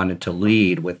really wanted to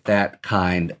lead with that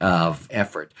kind of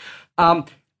effort.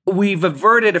 We've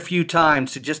averted a few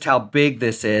times to just how big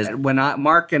this is. When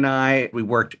Mark and I, we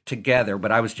worked together,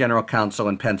 but I was general counsel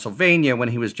in Pennsylvania when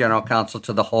he was general counsel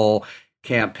to the whole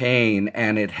campaign,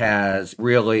 and it has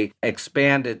really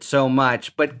expanded so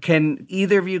much. But can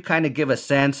either of you kind of give a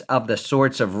sense of the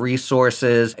sorts of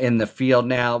resources in the field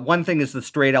now? One thing is the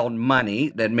straight out money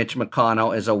that Mitch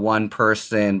McConnell is a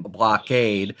one-person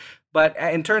blockade. But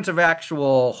in terms of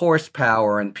actual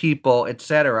horsepower and people, et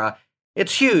cetera,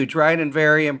 it's huge, right? And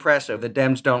very impressive. The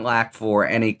Dems don't lack for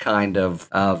any kind of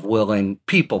willing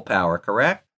people power,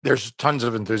 correct? There's tons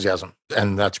of enthusiasm,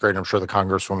 and that's great. I'm sure the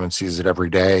Congresswoman sees it every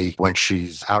day when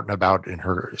she's out and about in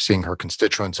seeing her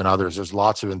constituents and others. There's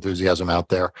lots of enthusiasm out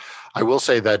there. I will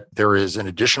say that there is an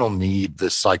additional need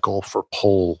this cycle for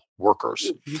poll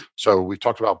workers. Mm-hmm. So we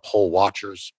talked about poll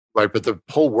watchers, right? But the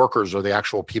poll workers are the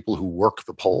actual people who work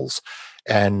the polls.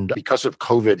 And because of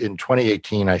COVID in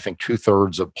 2018, I think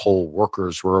 2/3 of poll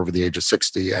workers were over the age of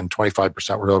 60 and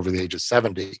 25% were over the age of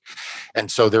 70. And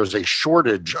so there's a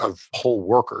shortage of poll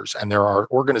workers. And there are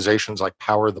organizations like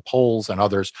Power the Polls and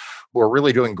others who are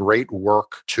really doing great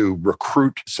work to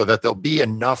recruit so that there'll be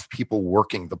enough people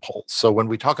working the polls. So when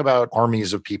we talk about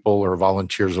armies of people or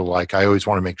volunteers alike, I always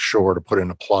want to make sure to put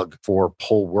in a plug for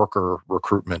poll worker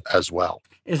recruitment as well.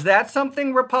 Is that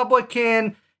something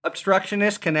Republican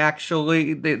obstructionists can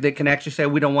actually, they can actually say,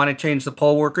 we don't want to change the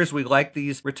poll workers, we like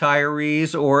these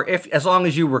retirees? Or if, as long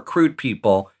as you recruit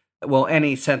people, will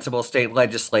any sensible state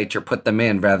legislature put them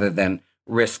in rather than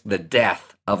risk the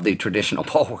death of the traditional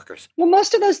poll workers? Well,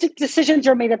 most of those decisions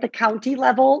are made at the county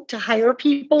level to hire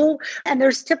people. And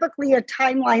there's typically a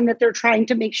timeline that they're trying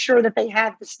to make sure that they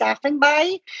have the staffing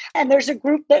by. And there's a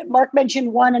group that Mark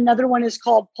mentioned one. Another one is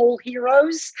called Poll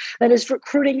Heroes that is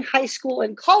recruiting high school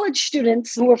and college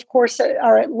students who, of course,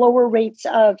 are at lower rates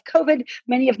of COVID.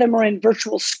 Many of them are in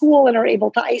virtual school and are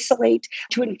able to isolate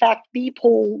to, in fact, be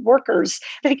poll workers.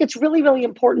 I think it's really, really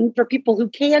important for people who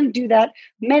can do that.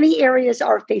 Many areas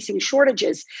are facing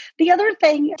shortages. The other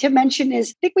thing to mention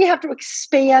is I think we have to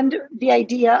expand the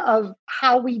idea of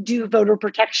how we do voter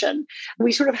protection.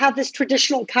 We sort of have this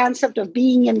traditional concept of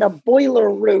being in the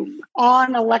boiler room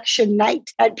on election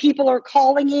night, and people are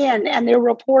calling in and they're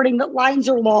reporting that lines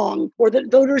are long or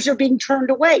that voters are being turned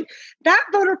away. That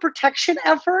voter protection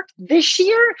effort this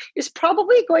year is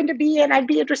probably going to be, and I'd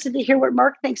be interested to hear what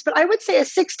Mark thinks, but I would say a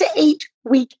 6 to 8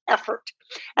 week effort.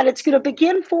 And it's going to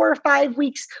begin 4 or 5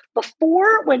 weeks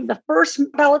before, when the first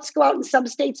ballots go out in some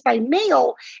states by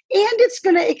mail, and it's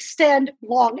going to extend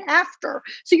long after.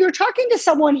 So you're talking to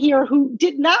someone here who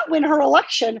did not win her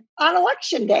election on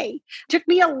election day. It took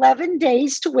me 11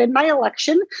 days to win my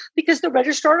election because the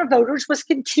Registrar of Voters was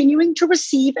continuing to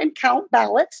receive and count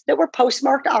ballots that were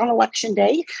postmarked on election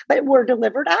day, but were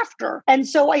delivered after. And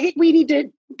so I think we need to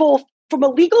both, from a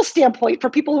legal standpoint, for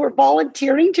people who are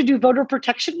volunteering to do voter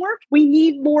protection work, we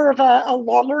need more of a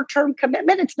longer-term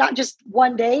commitment. It's not just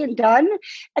one day and done.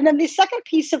 And then the second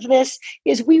piece of this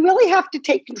is we really have to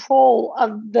take control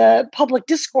of the public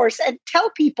discourse and tell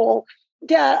people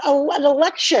that an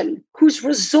election whose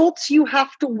results you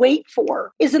have to wait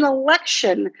for is an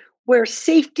election where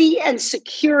safety and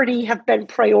security have been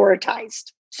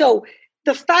prioritized. So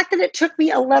the fact that it took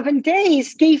me 11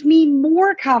 days gave me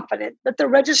more confidence that the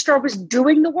registrar was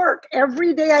doing the work.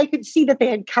 Every day I could see that they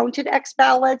had counted X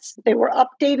ballots, they were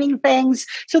updating things.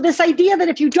 So this idea that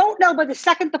if you don't know by the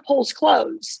second the polls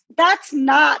close, that's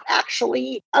not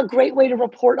actually a great way to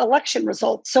report election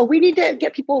results. So we need to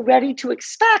get people ready to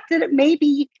expect that it may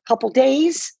be a couple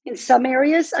days, in some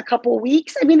areas, a couple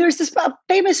weeks. I mean, there's this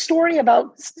famous story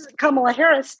about Kamala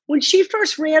Harris. When she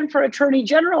first ran for Attorney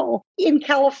General in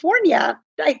California,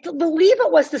 I believe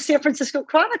it was the San Francisco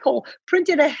Chronicle,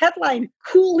 printed a headline,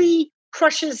 Cooley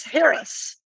crushes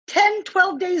Harris. 10,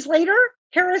 12 days later,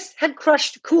 Harris had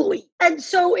crushed Cooley. And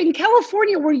so in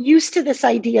California, we're used to this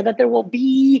idea that there will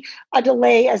be a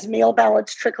delay as mail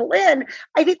ballots trickle in.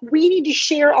 I think we need to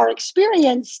share our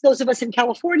experience, those of us in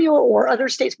California or other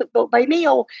states with vote by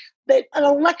mail, that an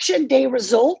election day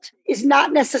result is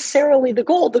not necessarily the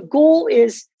goal. The goal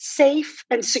is safe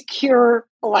and secure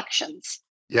elections.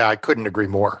 Yeah, I couldn't agree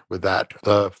more with that.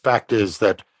 The fact is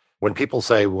that when people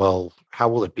say, well, how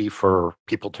will it be for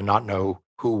people to not know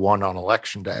who won on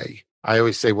election day? I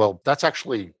always say, well, that's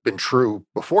actually been true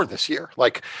before this year.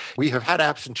 Like, we have had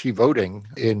absentee voting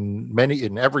in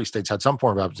every state's had some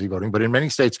form of absentee voting, but in many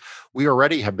states, we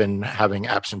already have been having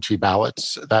absentee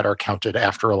ballots that are counted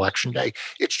after election day.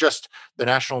 It's just the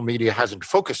national media hasn't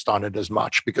focused on it as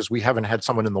much because we haven't had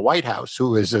someone in the White House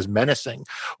who is as menacing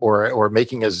or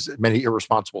making as many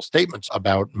irresponsible statements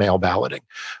about mail balloting.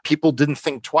 People didn't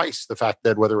think twice the fact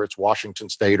that whether it's Washington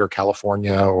State or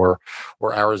California or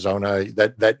Arizona,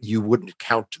 that you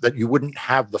wouldn't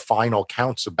have the final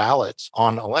counts of ballots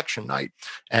on election night.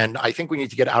 And I think we need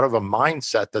to get out of a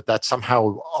mindset that that's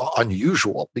somehow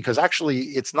unusual, because actually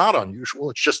it's not unusual.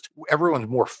 It's just everyone's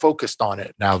more focused on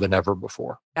it now than ever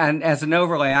before. And as an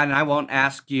overlay, and I won't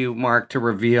ask you, Mark, to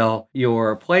reveal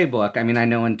your playbook. I mean, I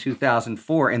know in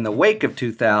 2004, in the wake of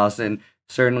 2000,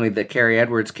 certainly the Kerry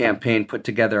Edwards campaign put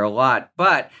together a lot,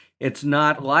 but it's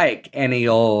not like any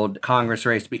old Congress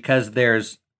race because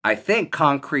there's, I think,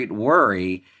 concrete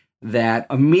worry that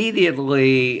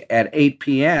immediately at 8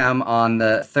 p.m. on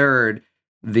the 3rd,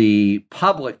 the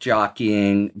public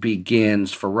jockeying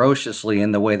begins ferociously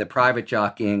in the way the private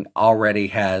jockeying already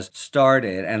has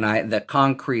started. And the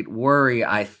concrete worry,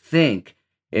 I think,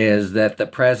 is that the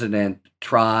president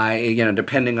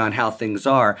depending on how things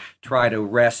are, try to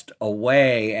wrest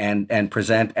away and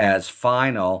present as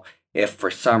final if for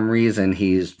some reason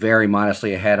he's very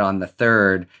modestly ahead on the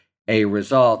 3rd, a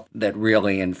result that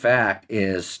really, in fact,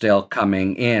 is still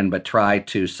coming in, but try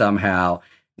to somehow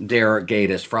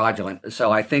derogate as fraudulent.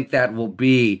 So I think that will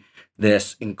be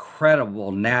this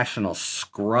incredible national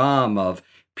scrum of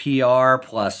PR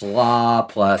plus law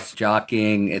plus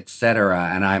jockeying,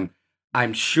 etc. And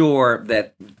I'm sure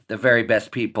that the very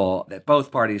best people that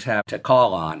both parties have to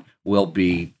call on will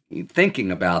be thinking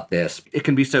about this. It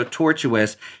can be so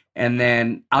tortuous. And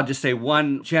then I'll just say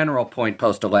one general point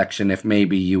post-election, if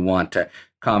maybe you want to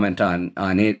comment on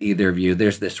it, either of you.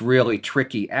 There's this really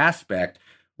tricky aspect,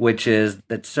 which is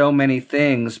that so many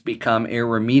things become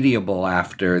irremediable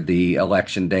after the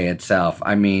election day itself.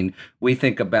 I mean, we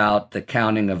think about the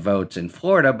counting of votes in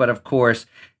Florida, but of course,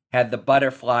 had the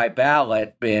butterfly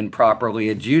ballot been properly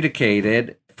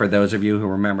adjudicated, for those of you who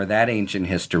remember that ancient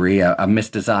history, a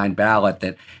misdesigned ballot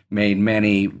that made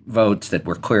many votes that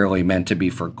were clearly meant to be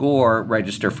for Gore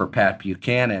register for Pat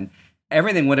Buchanan,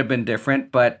 everything would have been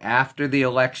different. But after the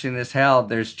election is held,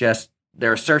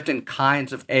 there are certain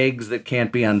kinds of eggs that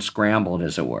can't be unscrambled,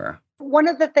 as it were. One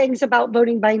of the things about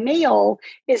voting by mail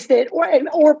is that,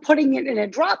 or putting it in a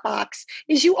drop box,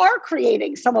 is you are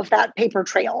creating some of that paper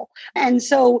trail. And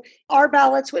so our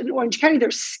ballots in Orange County,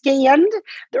 they're scanned,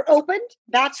 they're opened,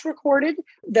 that's recorded,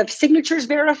 the signature's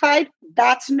verified,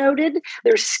 that's noted,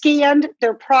 they're scanned,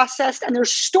 they're processed, and they're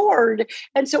stored.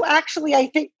 And so actually, I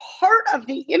think part of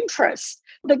the interest,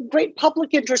 the great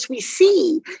public interest we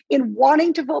see in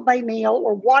wanting to vote by mail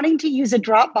or wanting to use a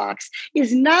drop box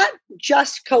is not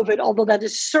just COVID, although that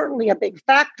is certainly a big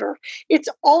factor. It's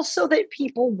also that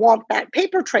people want that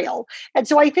paper trail. And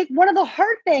so I think one of the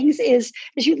hard things is,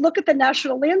 as you look at the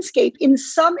national landscape, in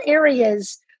some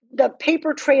areas, the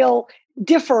paper trail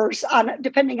differs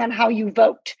depending on how you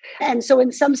vote. And so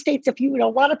in some states, a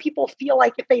lot of people feel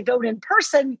like if they vote in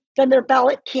person, then their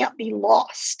ballot can't be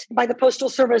lost by the Postal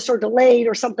Service or delayed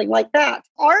or something like that.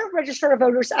 Our Register of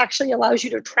Voters actually allows you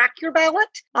to track your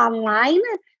ballot online.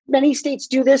 Many states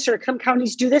do this, or some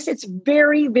counties do this. It's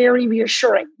very, very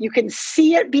reassuring. You can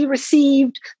see it be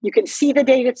received. You can see the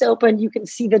date it's open. You can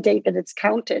see the date that it's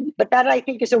counted. But that, I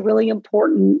think, is a really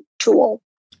important tool.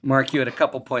 Mark, you had a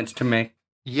couple points to make.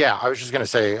 Yeah, I was just going to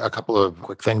say a couple of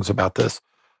quick things about this.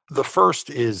 The first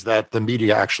is that the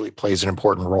media actually plays an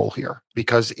important role here,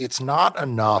 because it's not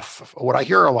enough. What I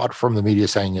hear a lot from the media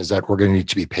saying is that we're going to need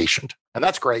to be patient. And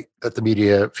that's great that the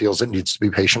media feels it needs to be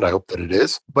patient. I hope that it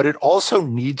is. But it also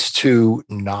needs to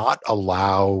not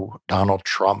allow Donald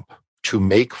Trump to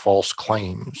make false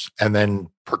claims and then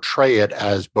portray it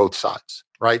as both sides,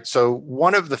 right? So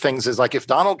one of the things is, like, if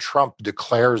Donald Trump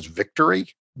declares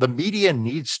victory, the media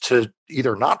needs to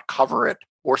either not cover it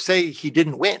or say he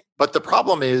didn't win. But the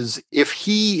problem is, if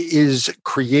he is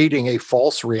creating a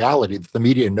false reality that the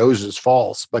media knows is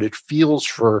false, but it feels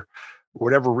for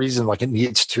whatever reason, like it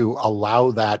needs to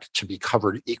allow that to be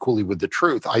covered equally with the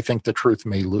truth, I think the truth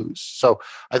may lose. So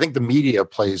I think the media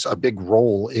plays a big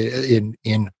role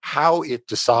in how it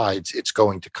decides it's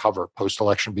going to cover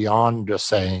post-election beyond just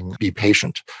saying, be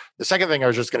patient. The second thing I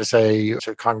was just going to say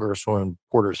to Congresswoman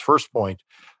Porter's first point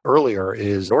earlier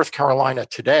is North Carolina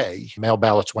today, mail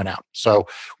ballots went out. So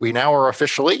we now are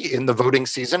officially in the voting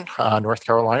season. North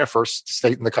Carolina, first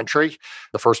state in the country,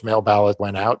 the first mail ballot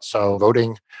went out. So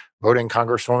voting,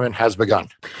 Congresswoman, has begun.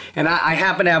 And I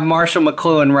happen to have Marshall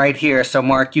McLuhan right here. So,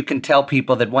 Mark, you can tell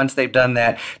people that once they've done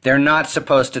that, they're not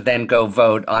supposed to then go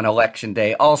vote on Election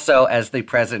Day, also as the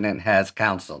president has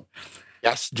counseled.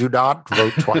 Yes, do not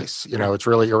vote twice. It's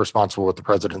really irresponsible what the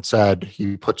president said.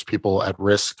 He puts people at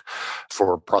risk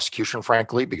for prosecution,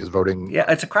 frankly, because voting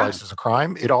it's a crime. twice is a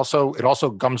crime. It also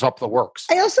gums up the works.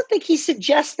 I also think he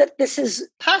suggests that this is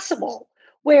possible,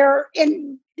 where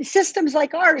in systems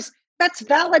like ours, that's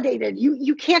validated.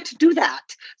 You can't do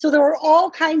that. So there are all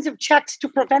kinds of checks to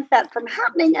prevent that from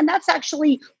happening. And that's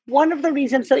actually one of the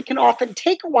reasons that it can often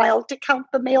take a while to count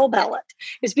the mail ballot,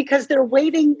 is because they're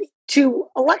waiting to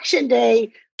Election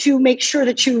Day to make sure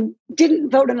that you didn't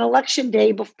vote on Election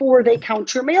Day before they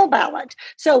count your mail ballot.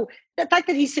 So the fact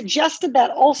that he suggested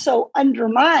that also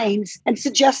undermines and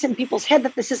suggests in people's head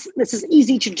that this is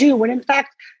easy to do, when in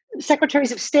fact,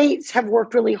 secretaries of states have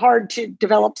worked really hard to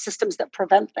develop systems that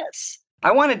prevent this.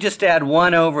 I want to just add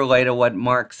one overlay to what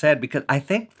Mark said, because I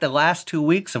think the last 2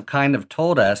 weeks have kind of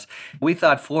told us, we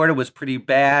thought Florida was pretty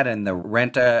bad and the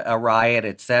rent-a riot,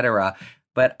 et cetera.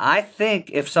 But I think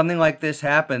if something like this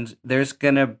happens, there's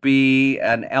going to be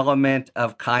an element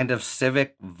of kind of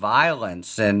civic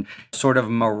violence and sort of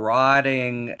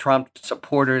marauding Trump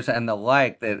supporters and the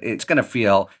like, that it's going to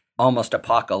feel almost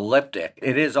apocalyptic.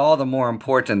 It is all the more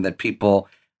important that people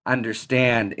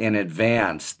understand in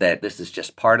advance that this is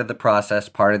just part of the process,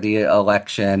 part of the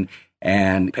election,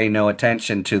 and pay no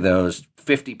attention to those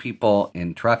 50 people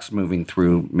in trucks moving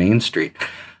through Main Street.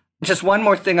 Just one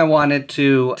more thing I wanted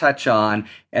to touch on,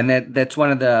 and that's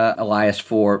one of the Elias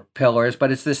 4 pillars,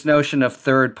 but it's this notion of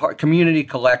third-party community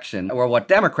collection, or what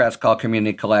Democrats call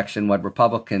community collection, what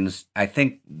Republicans, I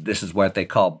think this is what they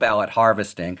call ballot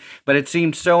harvesting. But it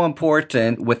seemed so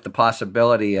important with the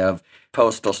possibility of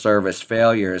Postal Service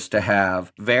failures to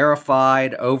have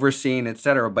verified, overseen, et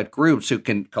cetera, but groups who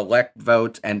can collect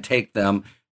votes and take them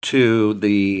to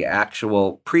the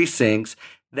actual precincts.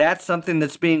 That's something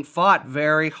that's being fought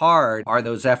very hard. Are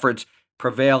those efforts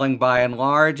prevailing by and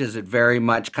large? Is it very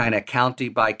much kind of county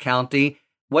by county?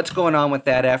 What's going on with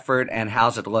that effort, and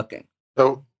how's it looking?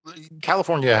 So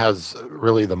California has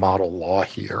really the model law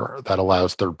here that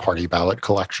allows third-party ballot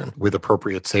collection with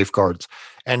appropriate safeguards.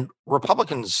 And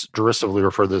Republicans derisively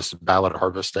refer to this as ballot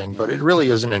harvesting, but it really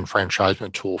is an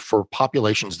enfranchisement tool for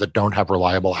populations that don't have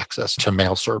reliable access to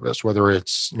mail service, whether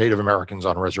it's Native Americans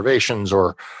on reservations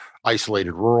or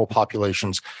isolated rural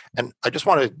populations. And I just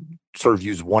want to sort of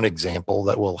use one example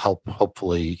that will help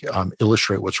hopefully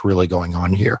illustrate what's really going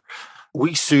on here.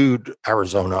 We sued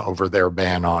Arizona over their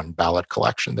ban on ballot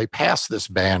collection. They passed this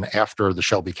ban after the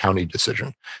Shelby County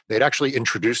decision. They'd actually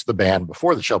introduced the ban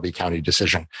before the Shelby County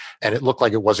decision, and it looked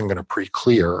like it wasn't going to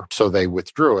pre-clear, so they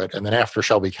withdrew it. And then after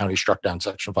Shelby County struck down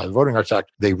Section 5 of the Voting Rights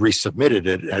Act, they resubmitted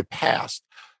it, and it passed.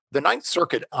 The Ninth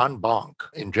Circuit en banc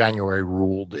in January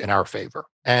ruled in our favor.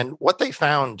 And what they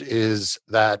found is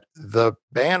that the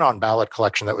ban on ballot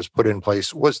collection that was put in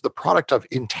place was the product of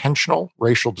intentional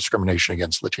racial discrimination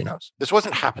against Latinos. This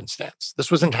wasn't happenstance.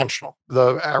 This was intentional.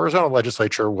 The Arizona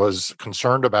legislature was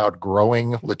concerned about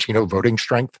growing Latino voting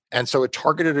strength. And so it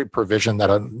targeted a provision that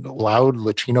allowed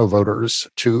Latino voters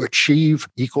to achieve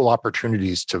equal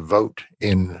opportunities to vote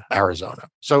in Arizona.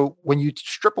 So when you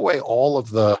strip away all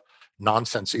of the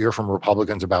nonsense you hear from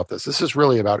Republicans about this is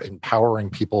really about empowering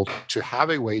people to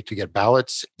have a way to get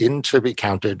ballots in to be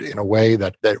counted in a way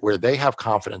that where they have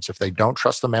confidence, if they don't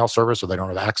trust the mail service or they don't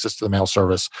have access to the mail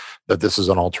service, that this is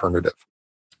an alternative.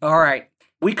 All right.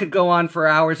 We could go on for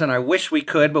hours, and I wish we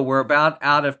could, but we're about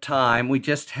out of time. We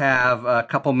just have a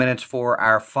couple minutes for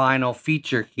our final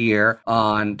feature here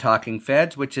on Talking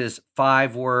Feds, which is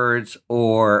 5 words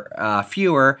or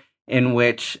fewer, in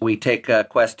which we take a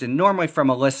question normally from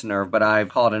a listener, but I've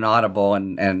called an audible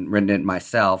and written it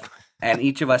myself. And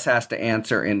each of us has to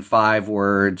answer in 5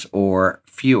 words or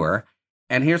fewer.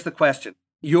 And here's the question.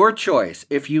 Your choice,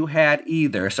 if you had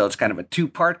either, so it's kind of a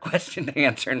 2-part question to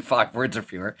answer in 5 words or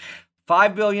fewer,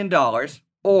 $5 billion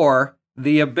or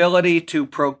the ability to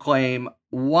proclaim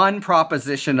one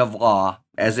proposition of law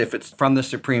as if it's from the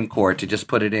Supreme Court, to just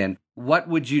put it in. What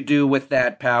would you do with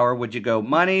that power? Would you go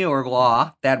money or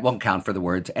law? That won't count for the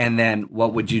words. And then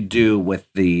what would you do with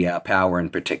the power in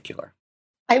particular?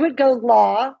 I would go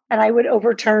law, and I would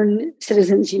overturn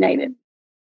Citizens United.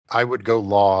 I would go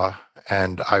law,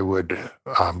 and I'm going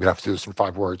to have to do this in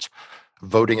 5 words.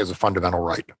 Voting is a fundamental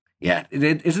right. Yeah.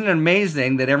 Isn't it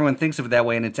amazing that everyone thinks of it that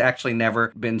way and it's actually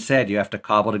never been said? You have to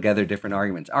cobble together different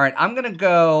arguments. All right, I'm going to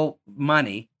go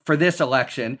money for this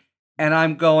election, and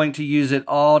I'm going to use it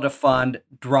all to fund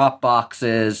drop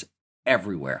boxes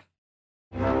everywhere.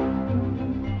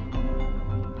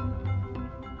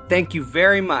 Thank you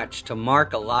very much to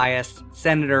Mark Elias,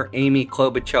 Senator Amy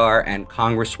Klobuchar, and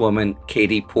Congresswoman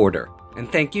Katie Porter. And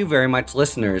thank you very much,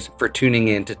 listeners, for tuning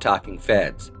in to Talking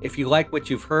Feds. If you like what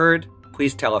you've heard,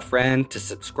 please tell a friend to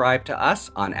subscribe to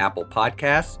us on Apple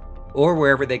Podcasts or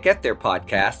wherever they get their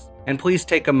podcasts. And please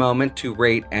take a moment to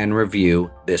rate and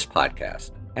review this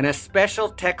podcast. And a special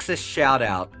Texas shout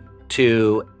out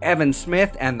to Evan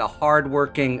Smith and the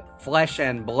hardworking Flesh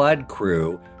and Blood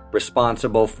crew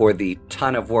responsible for the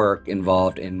ton of work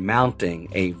involved in mounting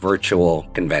a virtual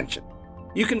convention.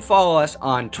 You can follow us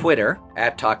on Twitter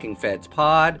at Talking Feds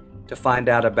Pod to find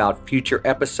out about future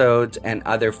episodes and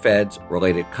other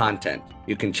Feds-related content.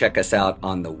 You can check us out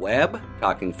on the web,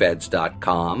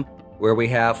 talkingfeds.com, where we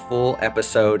have full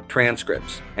episode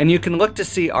transcripts. And you can look to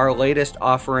see our latest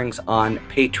offerings on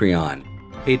Patreon,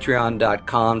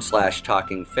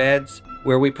 patreon.com/talkingfeds,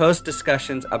 where we post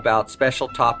discussions about special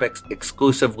topics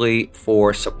exclusively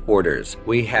for supporters.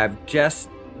 We have just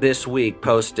this week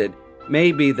posted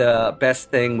maybe the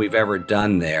best thing we've ever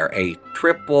done there, a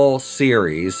triple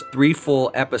series, 3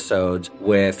 full episodes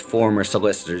with former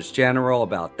solicitors general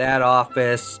about that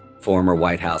office, former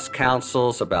White House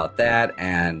counsels about that,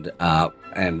 and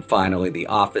finally the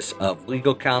Office of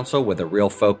Legal Counsel with a real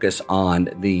focus on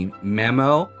the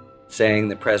memo saying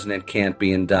the president can't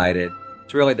be indicted.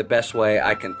 It's really the best way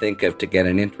I can think of to get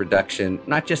an introduction,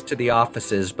 not just to the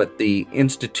offices, but the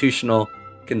institutional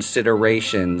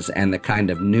considerations and the kind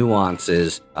of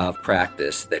nuances of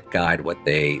practice that guide what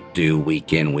they do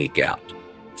week in, week out.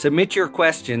 Submit your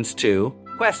questions to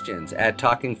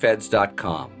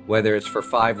questions@talkingfeds.com, whether it's for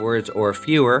 5 words or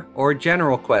fewer, or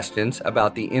general questions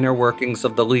about the inner workings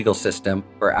of the legal system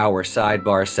for our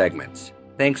sidebar segments.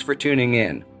 Thanks for tuning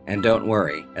in, and don't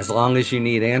worry, as long as you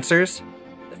need answers,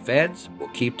 the Feds will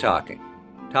keep talking.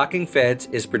 Talking Feds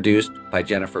is produced by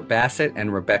Jennifer Bassett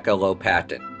and Rebecca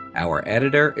Lowe-Patton. Our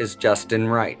editor is Justin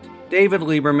Wright. David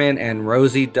Lieberman and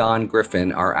Rosie Dawn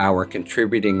Griffin are our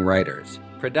contributing writers.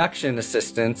 Production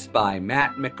assistance by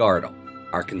Matt McArdle.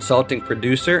 Our consulting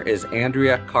producer is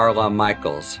Andrea Carla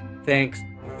Michaels. Thanks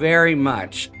very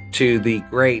much to the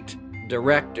great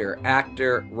director,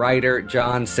 actor, writer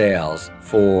John Sayles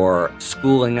for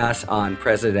schooling us on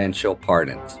presidential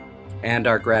pardons. And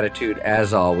our gratitude,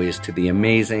 as always, to the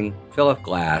amazing Philip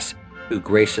Glass, who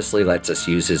graciously lets us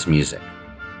use his music.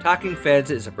 Talking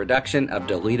Feds is a production of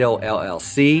Delito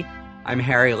LLC. I'm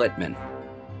Harry Littman.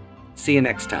 See you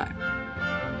next time.